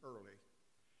pray early.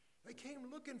 They came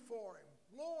looking for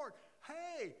him. Lord,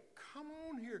 hey, come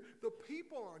on here. The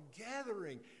people are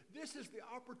gathering. This is the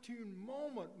opportune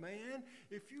moment, man.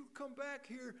 If you come back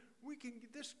here,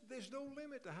 there's no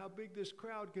limit to how big this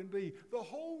crowd can be. The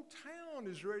whole town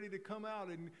is ready to come out,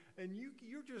 and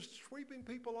you're just sweeping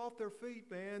people off their feet,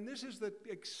 man. This is the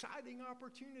exciting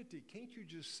opportunity. Can't you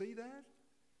just see that?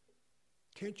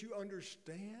 Can't you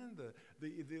understand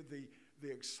the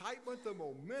excitement, the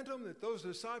momentum that those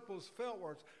disciples felt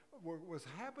was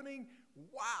happening?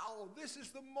 Wow, this is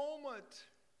the moment.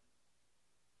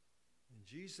 And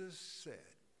Jesus said,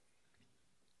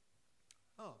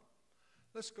 oh,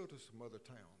 let's go to some other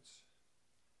towns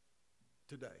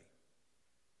today.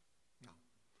 Now,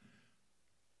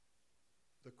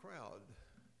 the crowd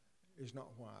is not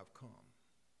why I've come.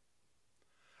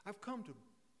 I've come to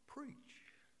preach.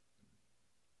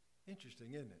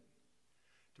 Interesting, isn't it?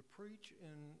 To preach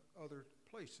in other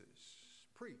places.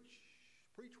 Preach.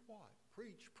 Preach what?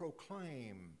 Preach,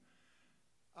 proclaim.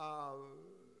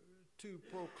 To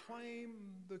proclaim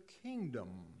the kingdom.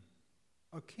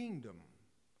 A kingdom.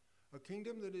 A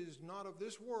kingdom that is not of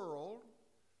this world.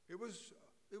 It was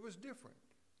different.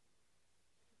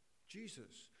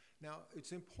 Jesus. Now,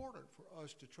 it's important for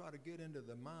us to try to get into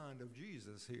the mind of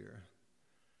Jesus here.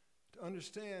 To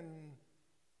understand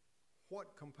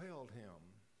what compelled him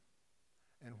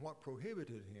and what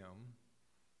prohibited him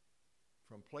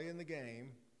from playing the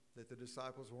game that the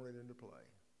disciples wanted him to play.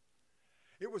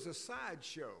 It was a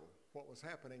sideshow, what was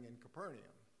happening in Capernaum.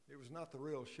 It was not the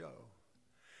real show.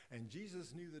 And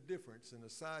Jesus knew the difference in the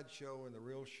sideshow and the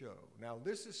real show. Now,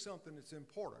 this is something that's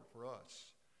important for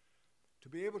us, to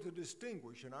be able to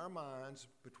distinguish in our minds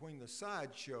between the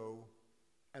sideshow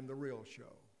and the real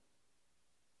show.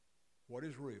 What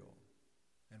is real?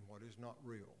 and what is not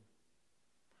real.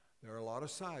 There are a lot of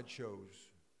sideshows,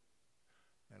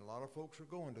 and a lot of folks are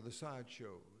going to the sideshows.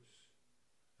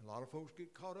 A lot of folks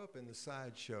get caught up in the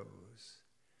sideshows.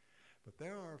 But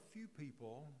there are a few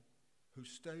people who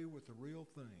stay with the real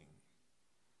thing.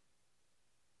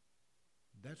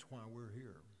 That's why we're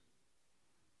here,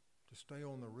 to stay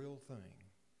on the real thing,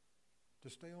 to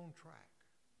stay on track,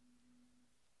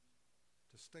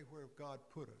 to stay where God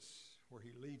put us, where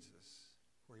he leads us,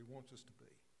 where he wants us to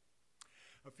be.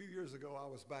 A few years ago, I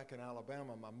was back in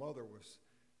Alabama. My mother was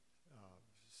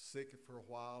sick for a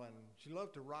while, and she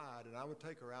loved to ride, and I would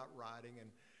take her out riding.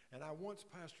 And I once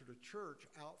pastored a church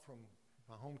out from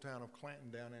my hometown of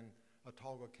Clanton down in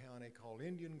Autauga County called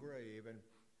Indian Grave. And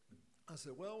I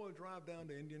said, well, we'll drive down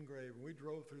to Indian Grave. And we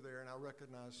drove through there, and I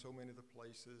recognized so many of the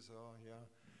places. Oh, yeah,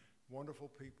 wonderful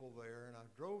people there. And I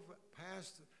drove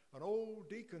past an old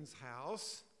deacon's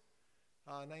house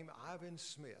named Ivan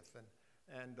Smith.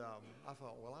 And I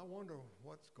thought, well, I wonder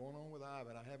what's going on with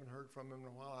Ivan. I haven't heard from him in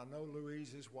a while. I know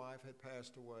Louise, his wife, had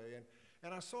passed away.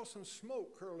 And I saw some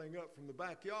smoke curling up from the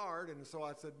backyard. And so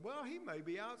I said, well, he may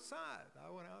be outside.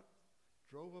 I went out,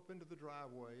 drove up into the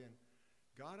driveway, and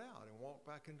got out and walked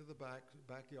back into the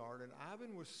backyard. And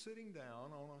Ivan was sitting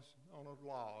down on a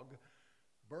log,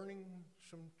 burning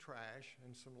some trash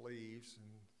and some leaves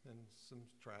and some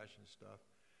trash and stuff.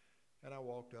 And I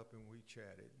walked up and we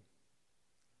chatted.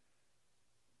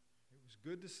 It was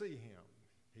good to see him.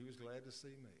 He was glad to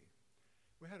see me.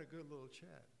 We had a good little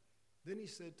chat. Then he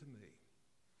said to me,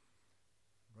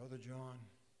 Brother John,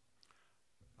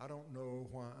 I don't know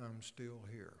why I'm still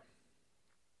here.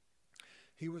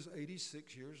 He was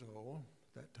 86 years old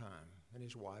at that time, and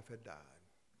his wife had died.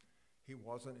 He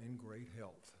wasn't in great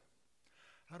health.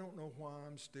 I don't know why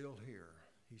I'm still here,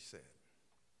 he said.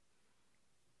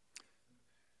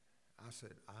 I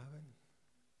said, Ivan,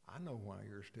 I know why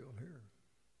you're still here.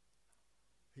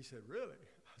 He said, really?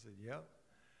 I said, yep.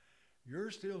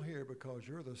 You're still here because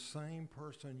you're the same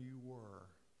person you were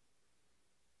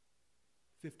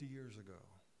 50 years ago,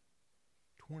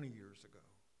 20 years ago,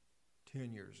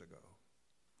 10 years ago.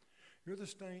 You're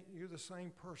the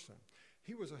same person.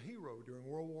 He was a hero during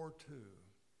World War II.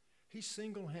 He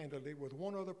single-handedly, with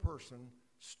one other person,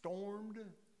 stormed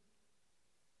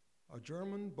a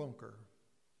German bunker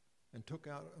and took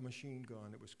out a machine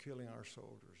gun that was killing our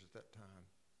soldiers at that time.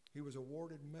 He was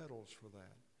awarded medals for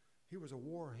that. He was a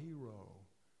war hero,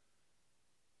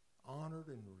 honored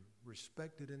and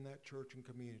respected in that church and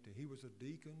community. He was a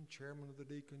deacon, chairman of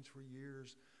the deacons for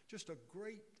years, just a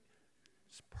great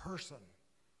person.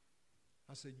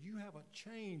 I said, you haven't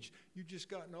changed. You've just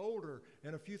gotten older,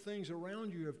 and a few things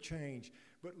around you have changed.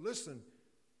 But listen,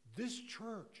 this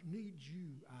church needs you,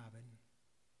 Ivan.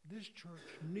 This church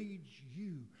needs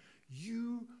you.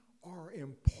 You are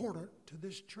important to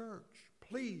this church.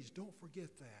 Please don't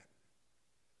forget that.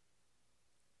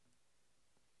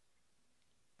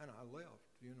 And I left,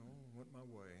 went my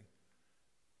way.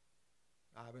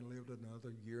 Ivan lived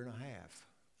another year and a half.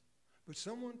 But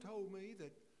someone told me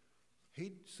that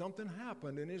something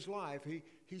happened in his life.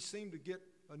 He seemed to get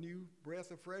a new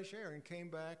breath of fresh air and came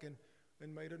back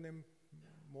and made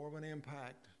more of an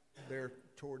impact there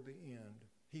toward the end.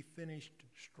 He finished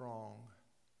strong.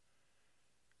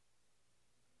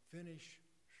 Finish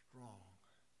strong.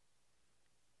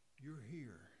 You're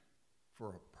here for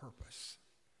a purpose.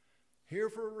 Here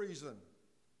for a reason.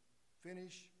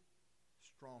 Finish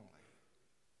strongly.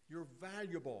 You're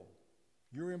valuable.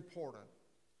 You're important.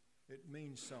 It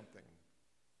means something.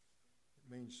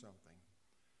 It means something.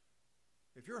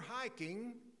 If you're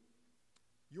hiking,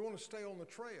 you want to stay on the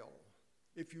trail.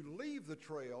 If you leave the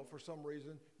trail for some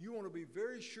reason, you want to be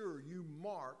very sure you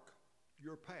mark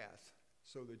your path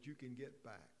so that you can get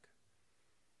back.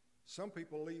 Some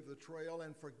people leave the trail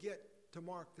and forget to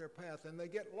mark their path, and they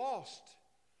get lost.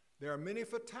 There are many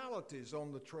fatalities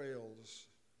on the trails,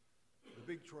 the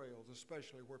big trails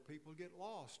especially, where people get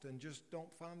lost and just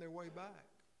don't find their way back.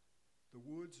 The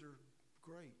woods are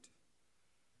great.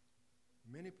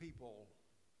 Many people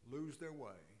lose their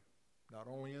way, not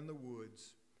only in the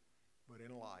woods, but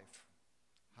in life.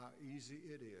 How easy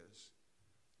it is,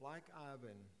 like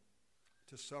Ivan,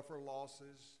 to suffer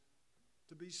losses,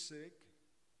 to be sick,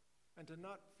 and to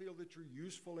not feel that you're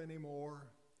useful anymore,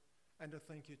 and to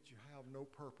think that you have no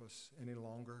purpose any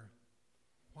longer.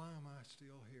 Why am I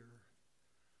still here?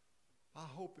 I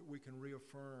hope that we can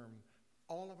reaffirm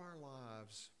all of our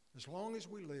lives, as long as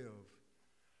we live,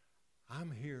 I'm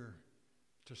here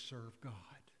to serve God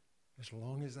as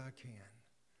long as I can.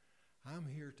 I'm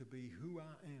here to be who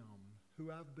I am,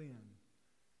 who I've been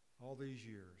all these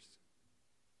years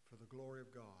for the glory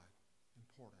of God.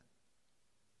 Important.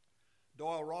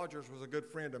 Doyle Rogers was a good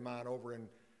friend of mine over in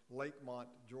Lakemont,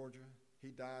 Georgia. He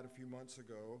died a few months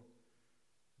ago.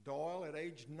 Doyle, at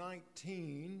age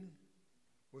 19,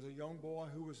 was a young boy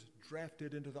who was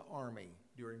drafted into the Army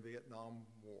during the Vietnam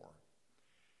War.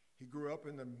 He grew up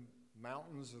in the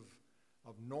mountains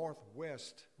of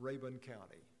northwest Rabun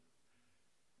County.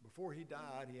 Before he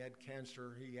died, he had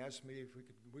cancer. He asked me if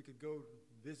we could go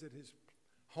visit his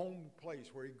home place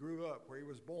where he grew up, where he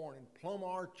was born, in Plum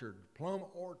Orchard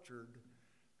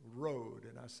Road.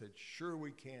 And I said, sure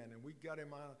we can. And we got in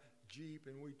my Jeep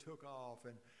and we took off.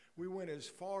 And we went as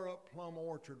far up Plum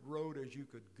Orchard Road as you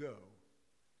could go.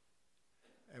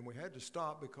 And we had to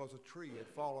stop because a tree had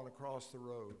fallen across the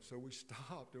road. So we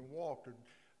stopped and walked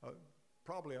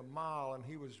probably a mile, and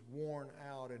he was worn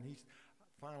out. And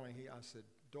I said,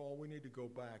 Doyle, we need to go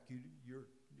back. You're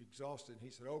exhausted. And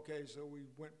he said, okay. So we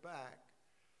went back.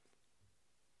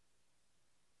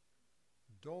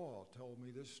 Doyle told me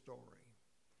this story.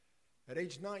 At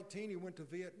age 19, he went to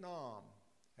Vietnam.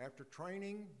 After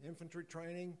training, infantry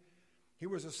training, he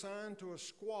was assigned to a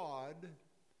squad,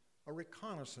 a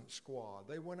reconnaissance squad.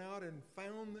 They went out and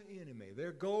found the enemy.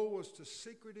 Their goal was to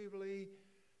secretively,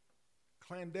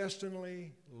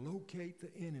 clandestinely locate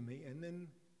the enemy and then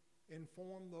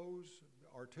inform those,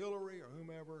 artillery or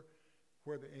whomever,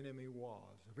 where the enemy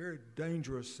was. A very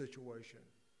dangerous situation.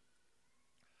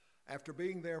 After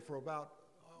being there for about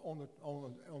on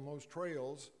those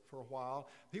trails for a while,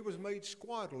 he was made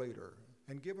squad leader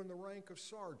and given the rank of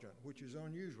sergeant, which is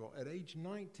unusual. At age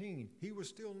 19, he was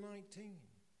still 19,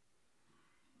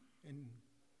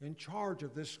 in charge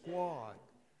of this squad.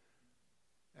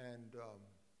 And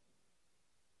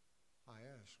I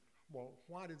asked, well,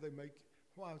 why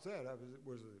was that?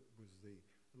 Was the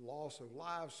loss of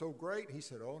lives so great? He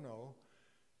said, oh no.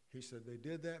 He said, they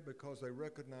did that because they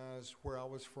recognized where I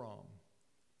was from,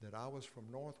 that I was from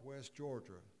northwest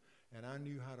Georgia, and I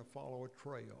knew how to follow a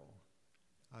trail.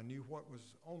 I knew what was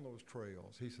on those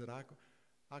trails. He said,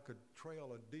 I could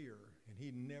trail a deer, and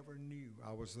he never knew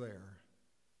I was there,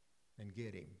 and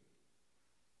get him.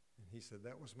 And he said,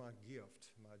 that was my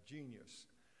gift, my genius,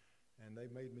 and they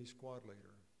made me squad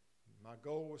leader. My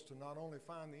goal was to not only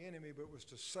find the enemy, but was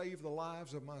to save the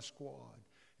lives of my squad.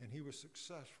 And he was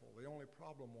successful. The only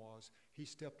problem was he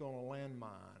stepped on a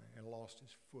landmine and lost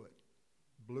his foot,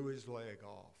 blew his leg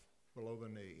off below the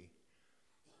knee,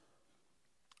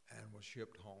 and was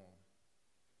shipped home.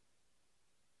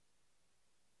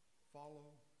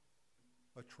 Follow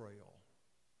a trail.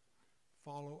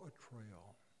 Follow a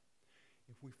trail.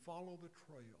 If we follow the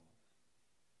trail,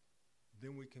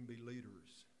 then we can be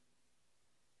leaders.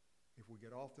 If we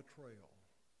get off the trail,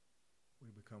 we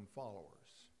become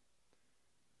followers.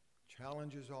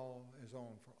 Challenge is on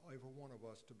for every one of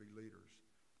us to be leaders.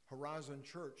 Horizon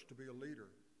Church to be a leader.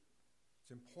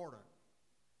 It's important.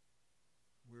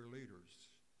 We're leaders.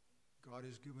 God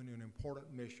has given you an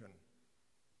important mission.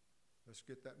 Let's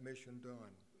get that mission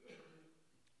done.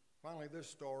 Finally, this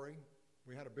story.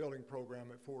 We had a building program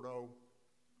at Fort O.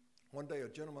 One day, a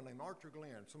gentleman named Archer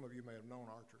Glenn, some of you may have known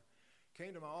Archer,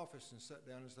 came to my office and sat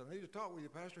down and said, I need to talk with you,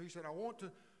 Pastor. He said, I want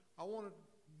to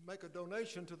make a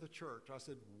donation to the church. I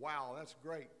said, wow, that's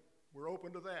great. We're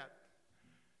open to that.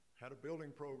 Had a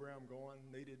building program going,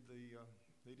 needed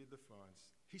the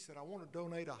funds. He said, I want to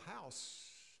donate a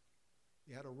house.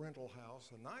 He had a rental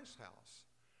house, a nice house,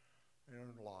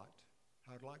 and a lot.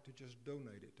 I'd like to just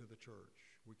donate it to the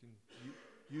church. We can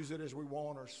use it as we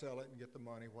want or sell it and get the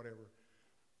money, whatever.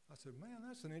 I said, man,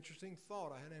 that's an interesting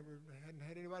thought. I hadn't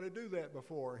had anybody do that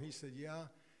before. He said, yeah.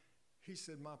 He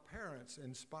said, my parents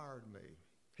inspired me.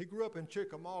 He grew up in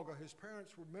Chickamauga. His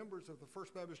parents were members of the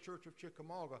First Baptist Church of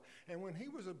Chickamauga. And when he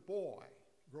was a boy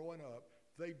growing up,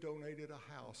 they donated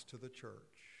a house to the church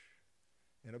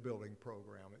in a building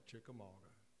program at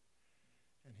Chickamauga.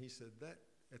 And he said that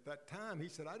at that time, he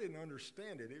said, I didn't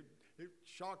understand it. It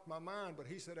shocked my mind. But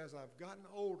he said, as I've gotten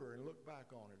older and looked back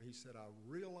on it, he said, I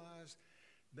realized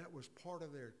that was part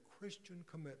of their Christian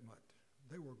commitment.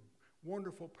 They were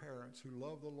wonderful parents who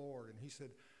loved the Lord. And he said,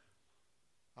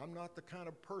 I'm not the kind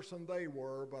of person they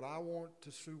were, but I want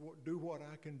to do what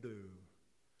I can do.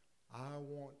 I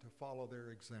want to follow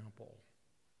their example.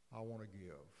 I want to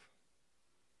give.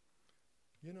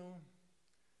 You know,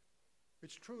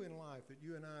 it's true in life that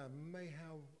you and I may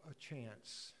have a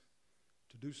chance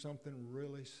to do something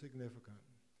really significant,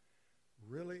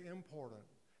 really important,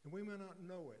 and we may not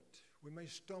know it. We may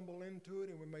stumble into it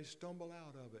and we may stumble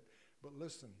out of it. But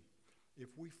listen, if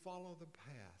we follow the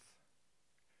path,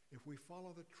 if we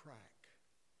follow the track,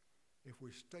 if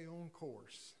we stay on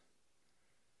course,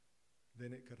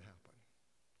 then it could happen.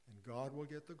 And God will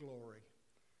get the glory.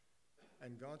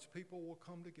 And God's people will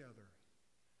come together.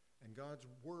 and God's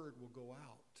word will go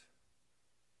out,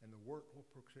 and the work will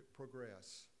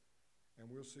progress, and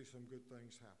we'll see some good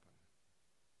things happen.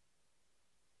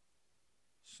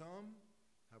 Some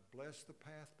have blessed the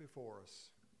path before us.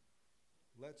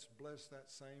 Let's bless that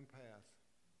same path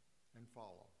and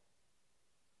follow.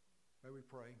 May we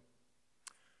pray.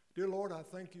 Dear Lord, I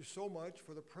thank you so much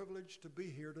for the privilege to be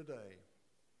here today.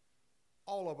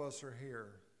 All of us are here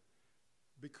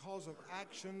because of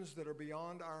actions that are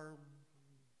beyond our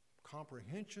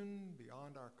comprehension,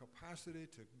 beyond our capacity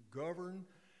to govern,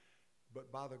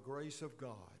 but by the grace of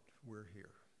God, we're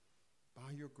here.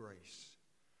 By your grace.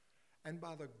 And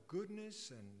by the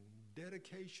goodness and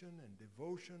dedication and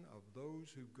devotion of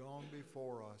those who've gone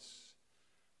before us.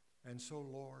 And so,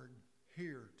 Lord,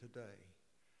 here today,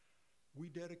 we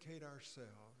dedicate ourselves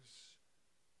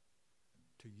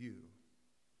to you,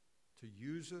 to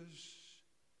use us,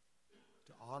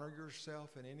 to honor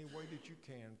yourself in any way that you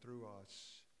can through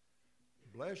us.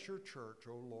 Bless your church,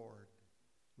 O Lord.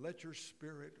 Let your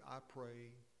Spirit, I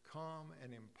pray, come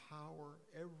and empower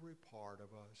every part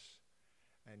of us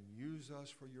and use us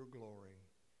for your glory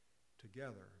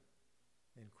together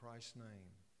in Christ's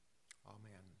name.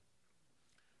 Amen.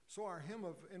 So our hymn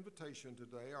of invitation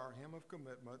today, our hymn of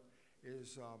commitment,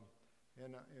 is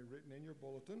written in your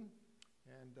bulletin.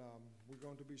 And we're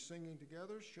going to be singing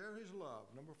together, Share His Love,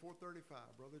 number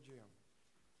 435, Brother Jim.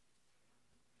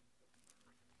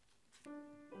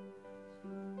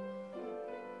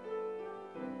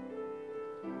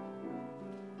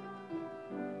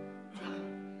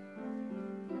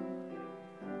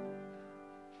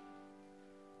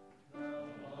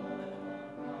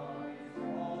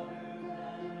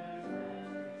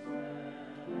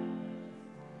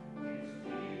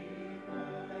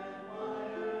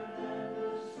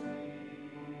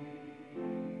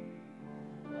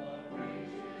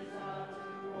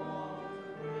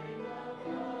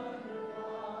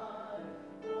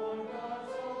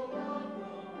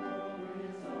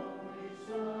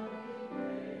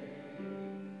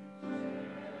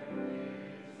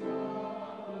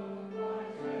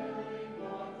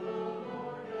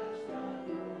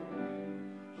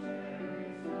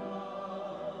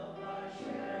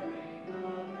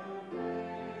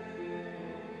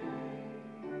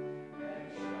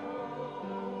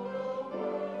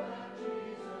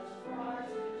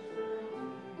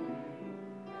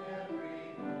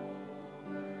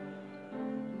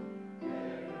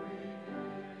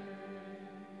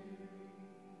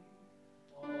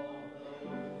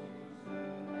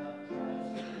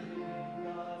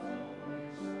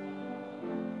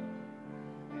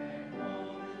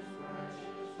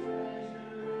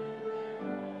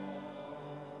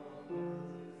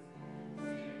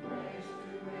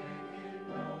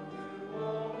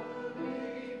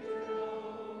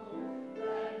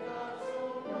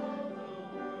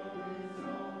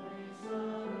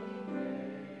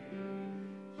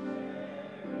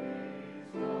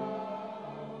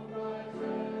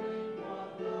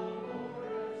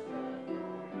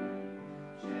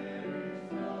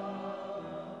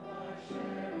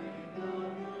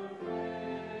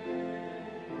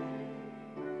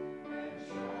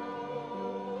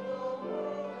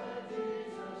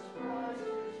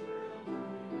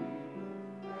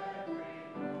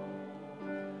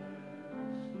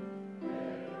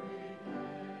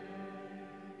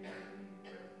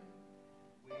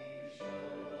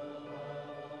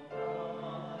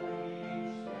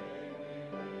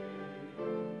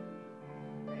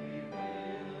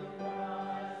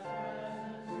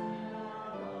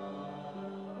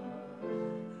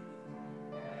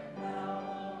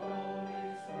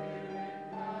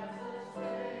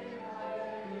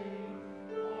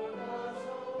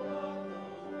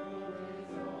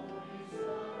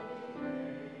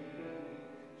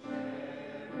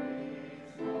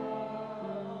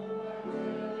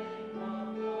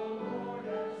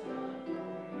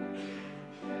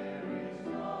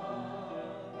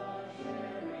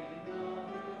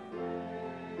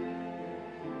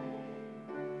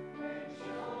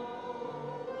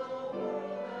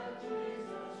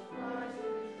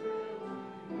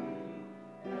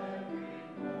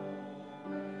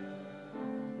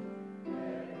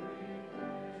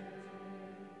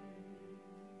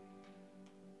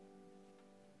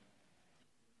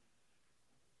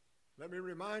 Let me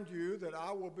remind you that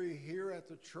I will be here at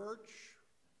the church.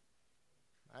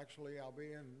 Actually, I'll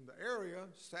be in the area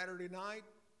Saturday night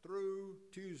through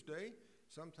Tuesday,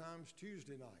 sometimes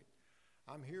Tuesday night.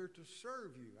 I'm here to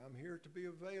serve you. I'm here to be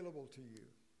available to you.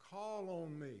 Call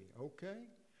on me, okay?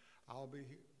 I'll be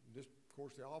here. This, of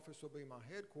course, the office will be my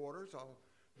headquarters.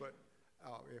 But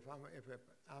if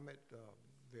I'm at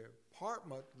the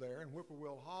apartment there in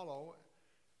Whippoorwill Hollow,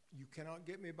 You cannot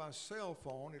get me by cell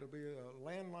phone. It'll be a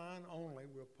landline only.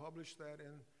 We'll publish that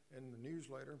in the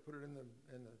newsletter and put it in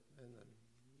the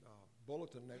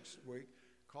bulletin next week.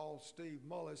 Call Steve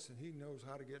Mullis, and he knows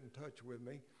how to get in touch with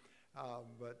me.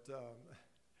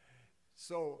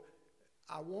 So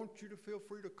I want you to feel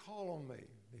free to call on me.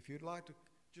 If you'd like to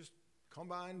just come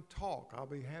by and talk, I'll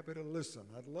be happy to listen.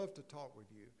 I'd love to talk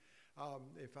with you.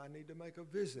 If I need to make a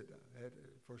visit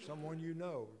for someone you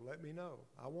know, let me know.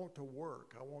 I want to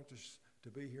work. I want to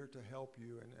be here to help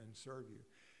you and serve you.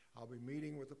 I'll be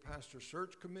meeting with the pastor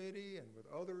search committee and with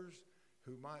others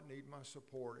who might need my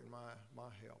support and my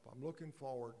help. I'm looking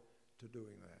forward to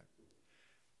doing that.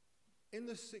 In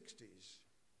the 60s,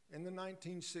 in the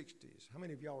 1960s, how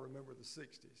many of y'all remember the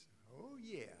 60s? Oh,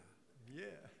 yeah.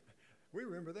 We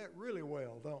remember that really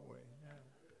well, don't we? Yeah.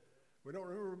 We don't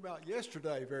remember about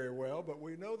yesterday very well, but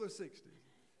we know the 60s.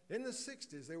 In the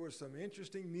 60s, there was some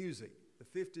interesting music, the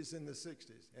 50s and the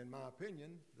 60s. In my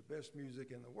opinion, the best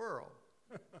music in the world.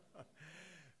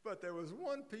 But there was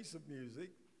one piece of music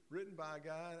written by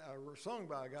sung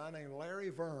by a guy named Larry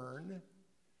Verne,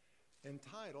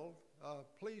 entitled,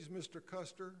 Please, Mr.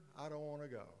 Custer, I Don't Want to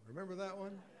Go. Remember that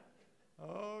one?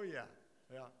 Oh, yeah.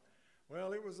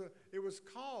 Well, it's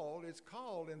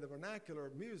called in the vernacular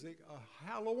of music a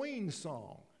Halloween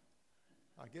song.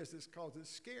 I guess it's because it's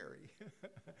scary.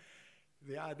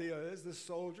 The idea is this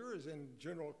soldier is in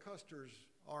General Custer's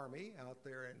army out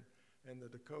there in the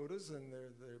Dakotas, and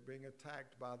they're being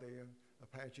attacked by the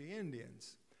Apache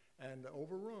Indians and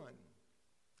overrun.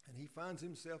 And he finds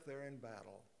himself there in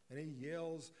battle, and he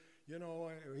yells,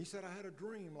 he said, I had a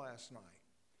dream last night,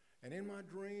 and in my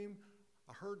dream,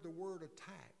 I heard the word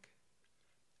attack.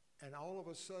 And all of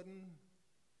a sudden,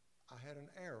 I had an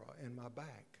arrow in my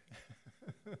back.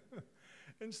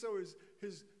 And so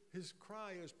his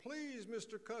cry is, please,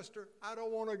 Mr. Custer, I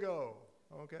don't want to go,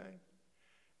 okay?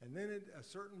 And then at a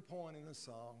certain point in the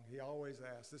song, he always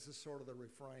asks, this is sort of the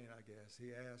refrain, I guess,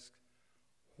 he asks,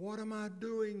 what am I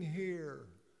doing here?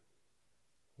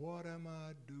 What am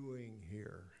I doing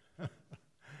here?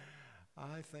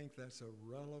 I think that's a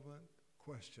relevant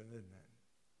question, isn't it?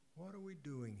 What are we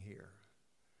doing here?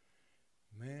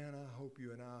 Man, I hope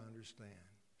you and I understand.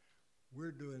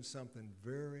 We're doing something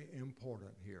very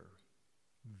important here.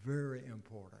 Very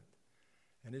important.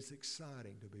 And it's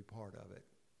exciting to be part of it.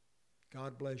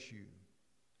 God bless you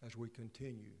as we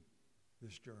continue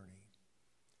this journey.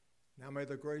 Now may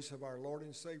the grace of our Lord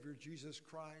and Savior Jesus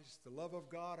Christ, the love of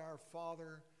God our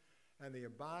Father, and the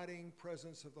abiding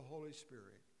presence of the Holy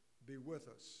Spirit be with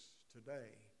us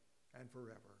today and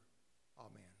forever.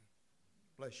 Amen.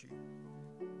 Bless you.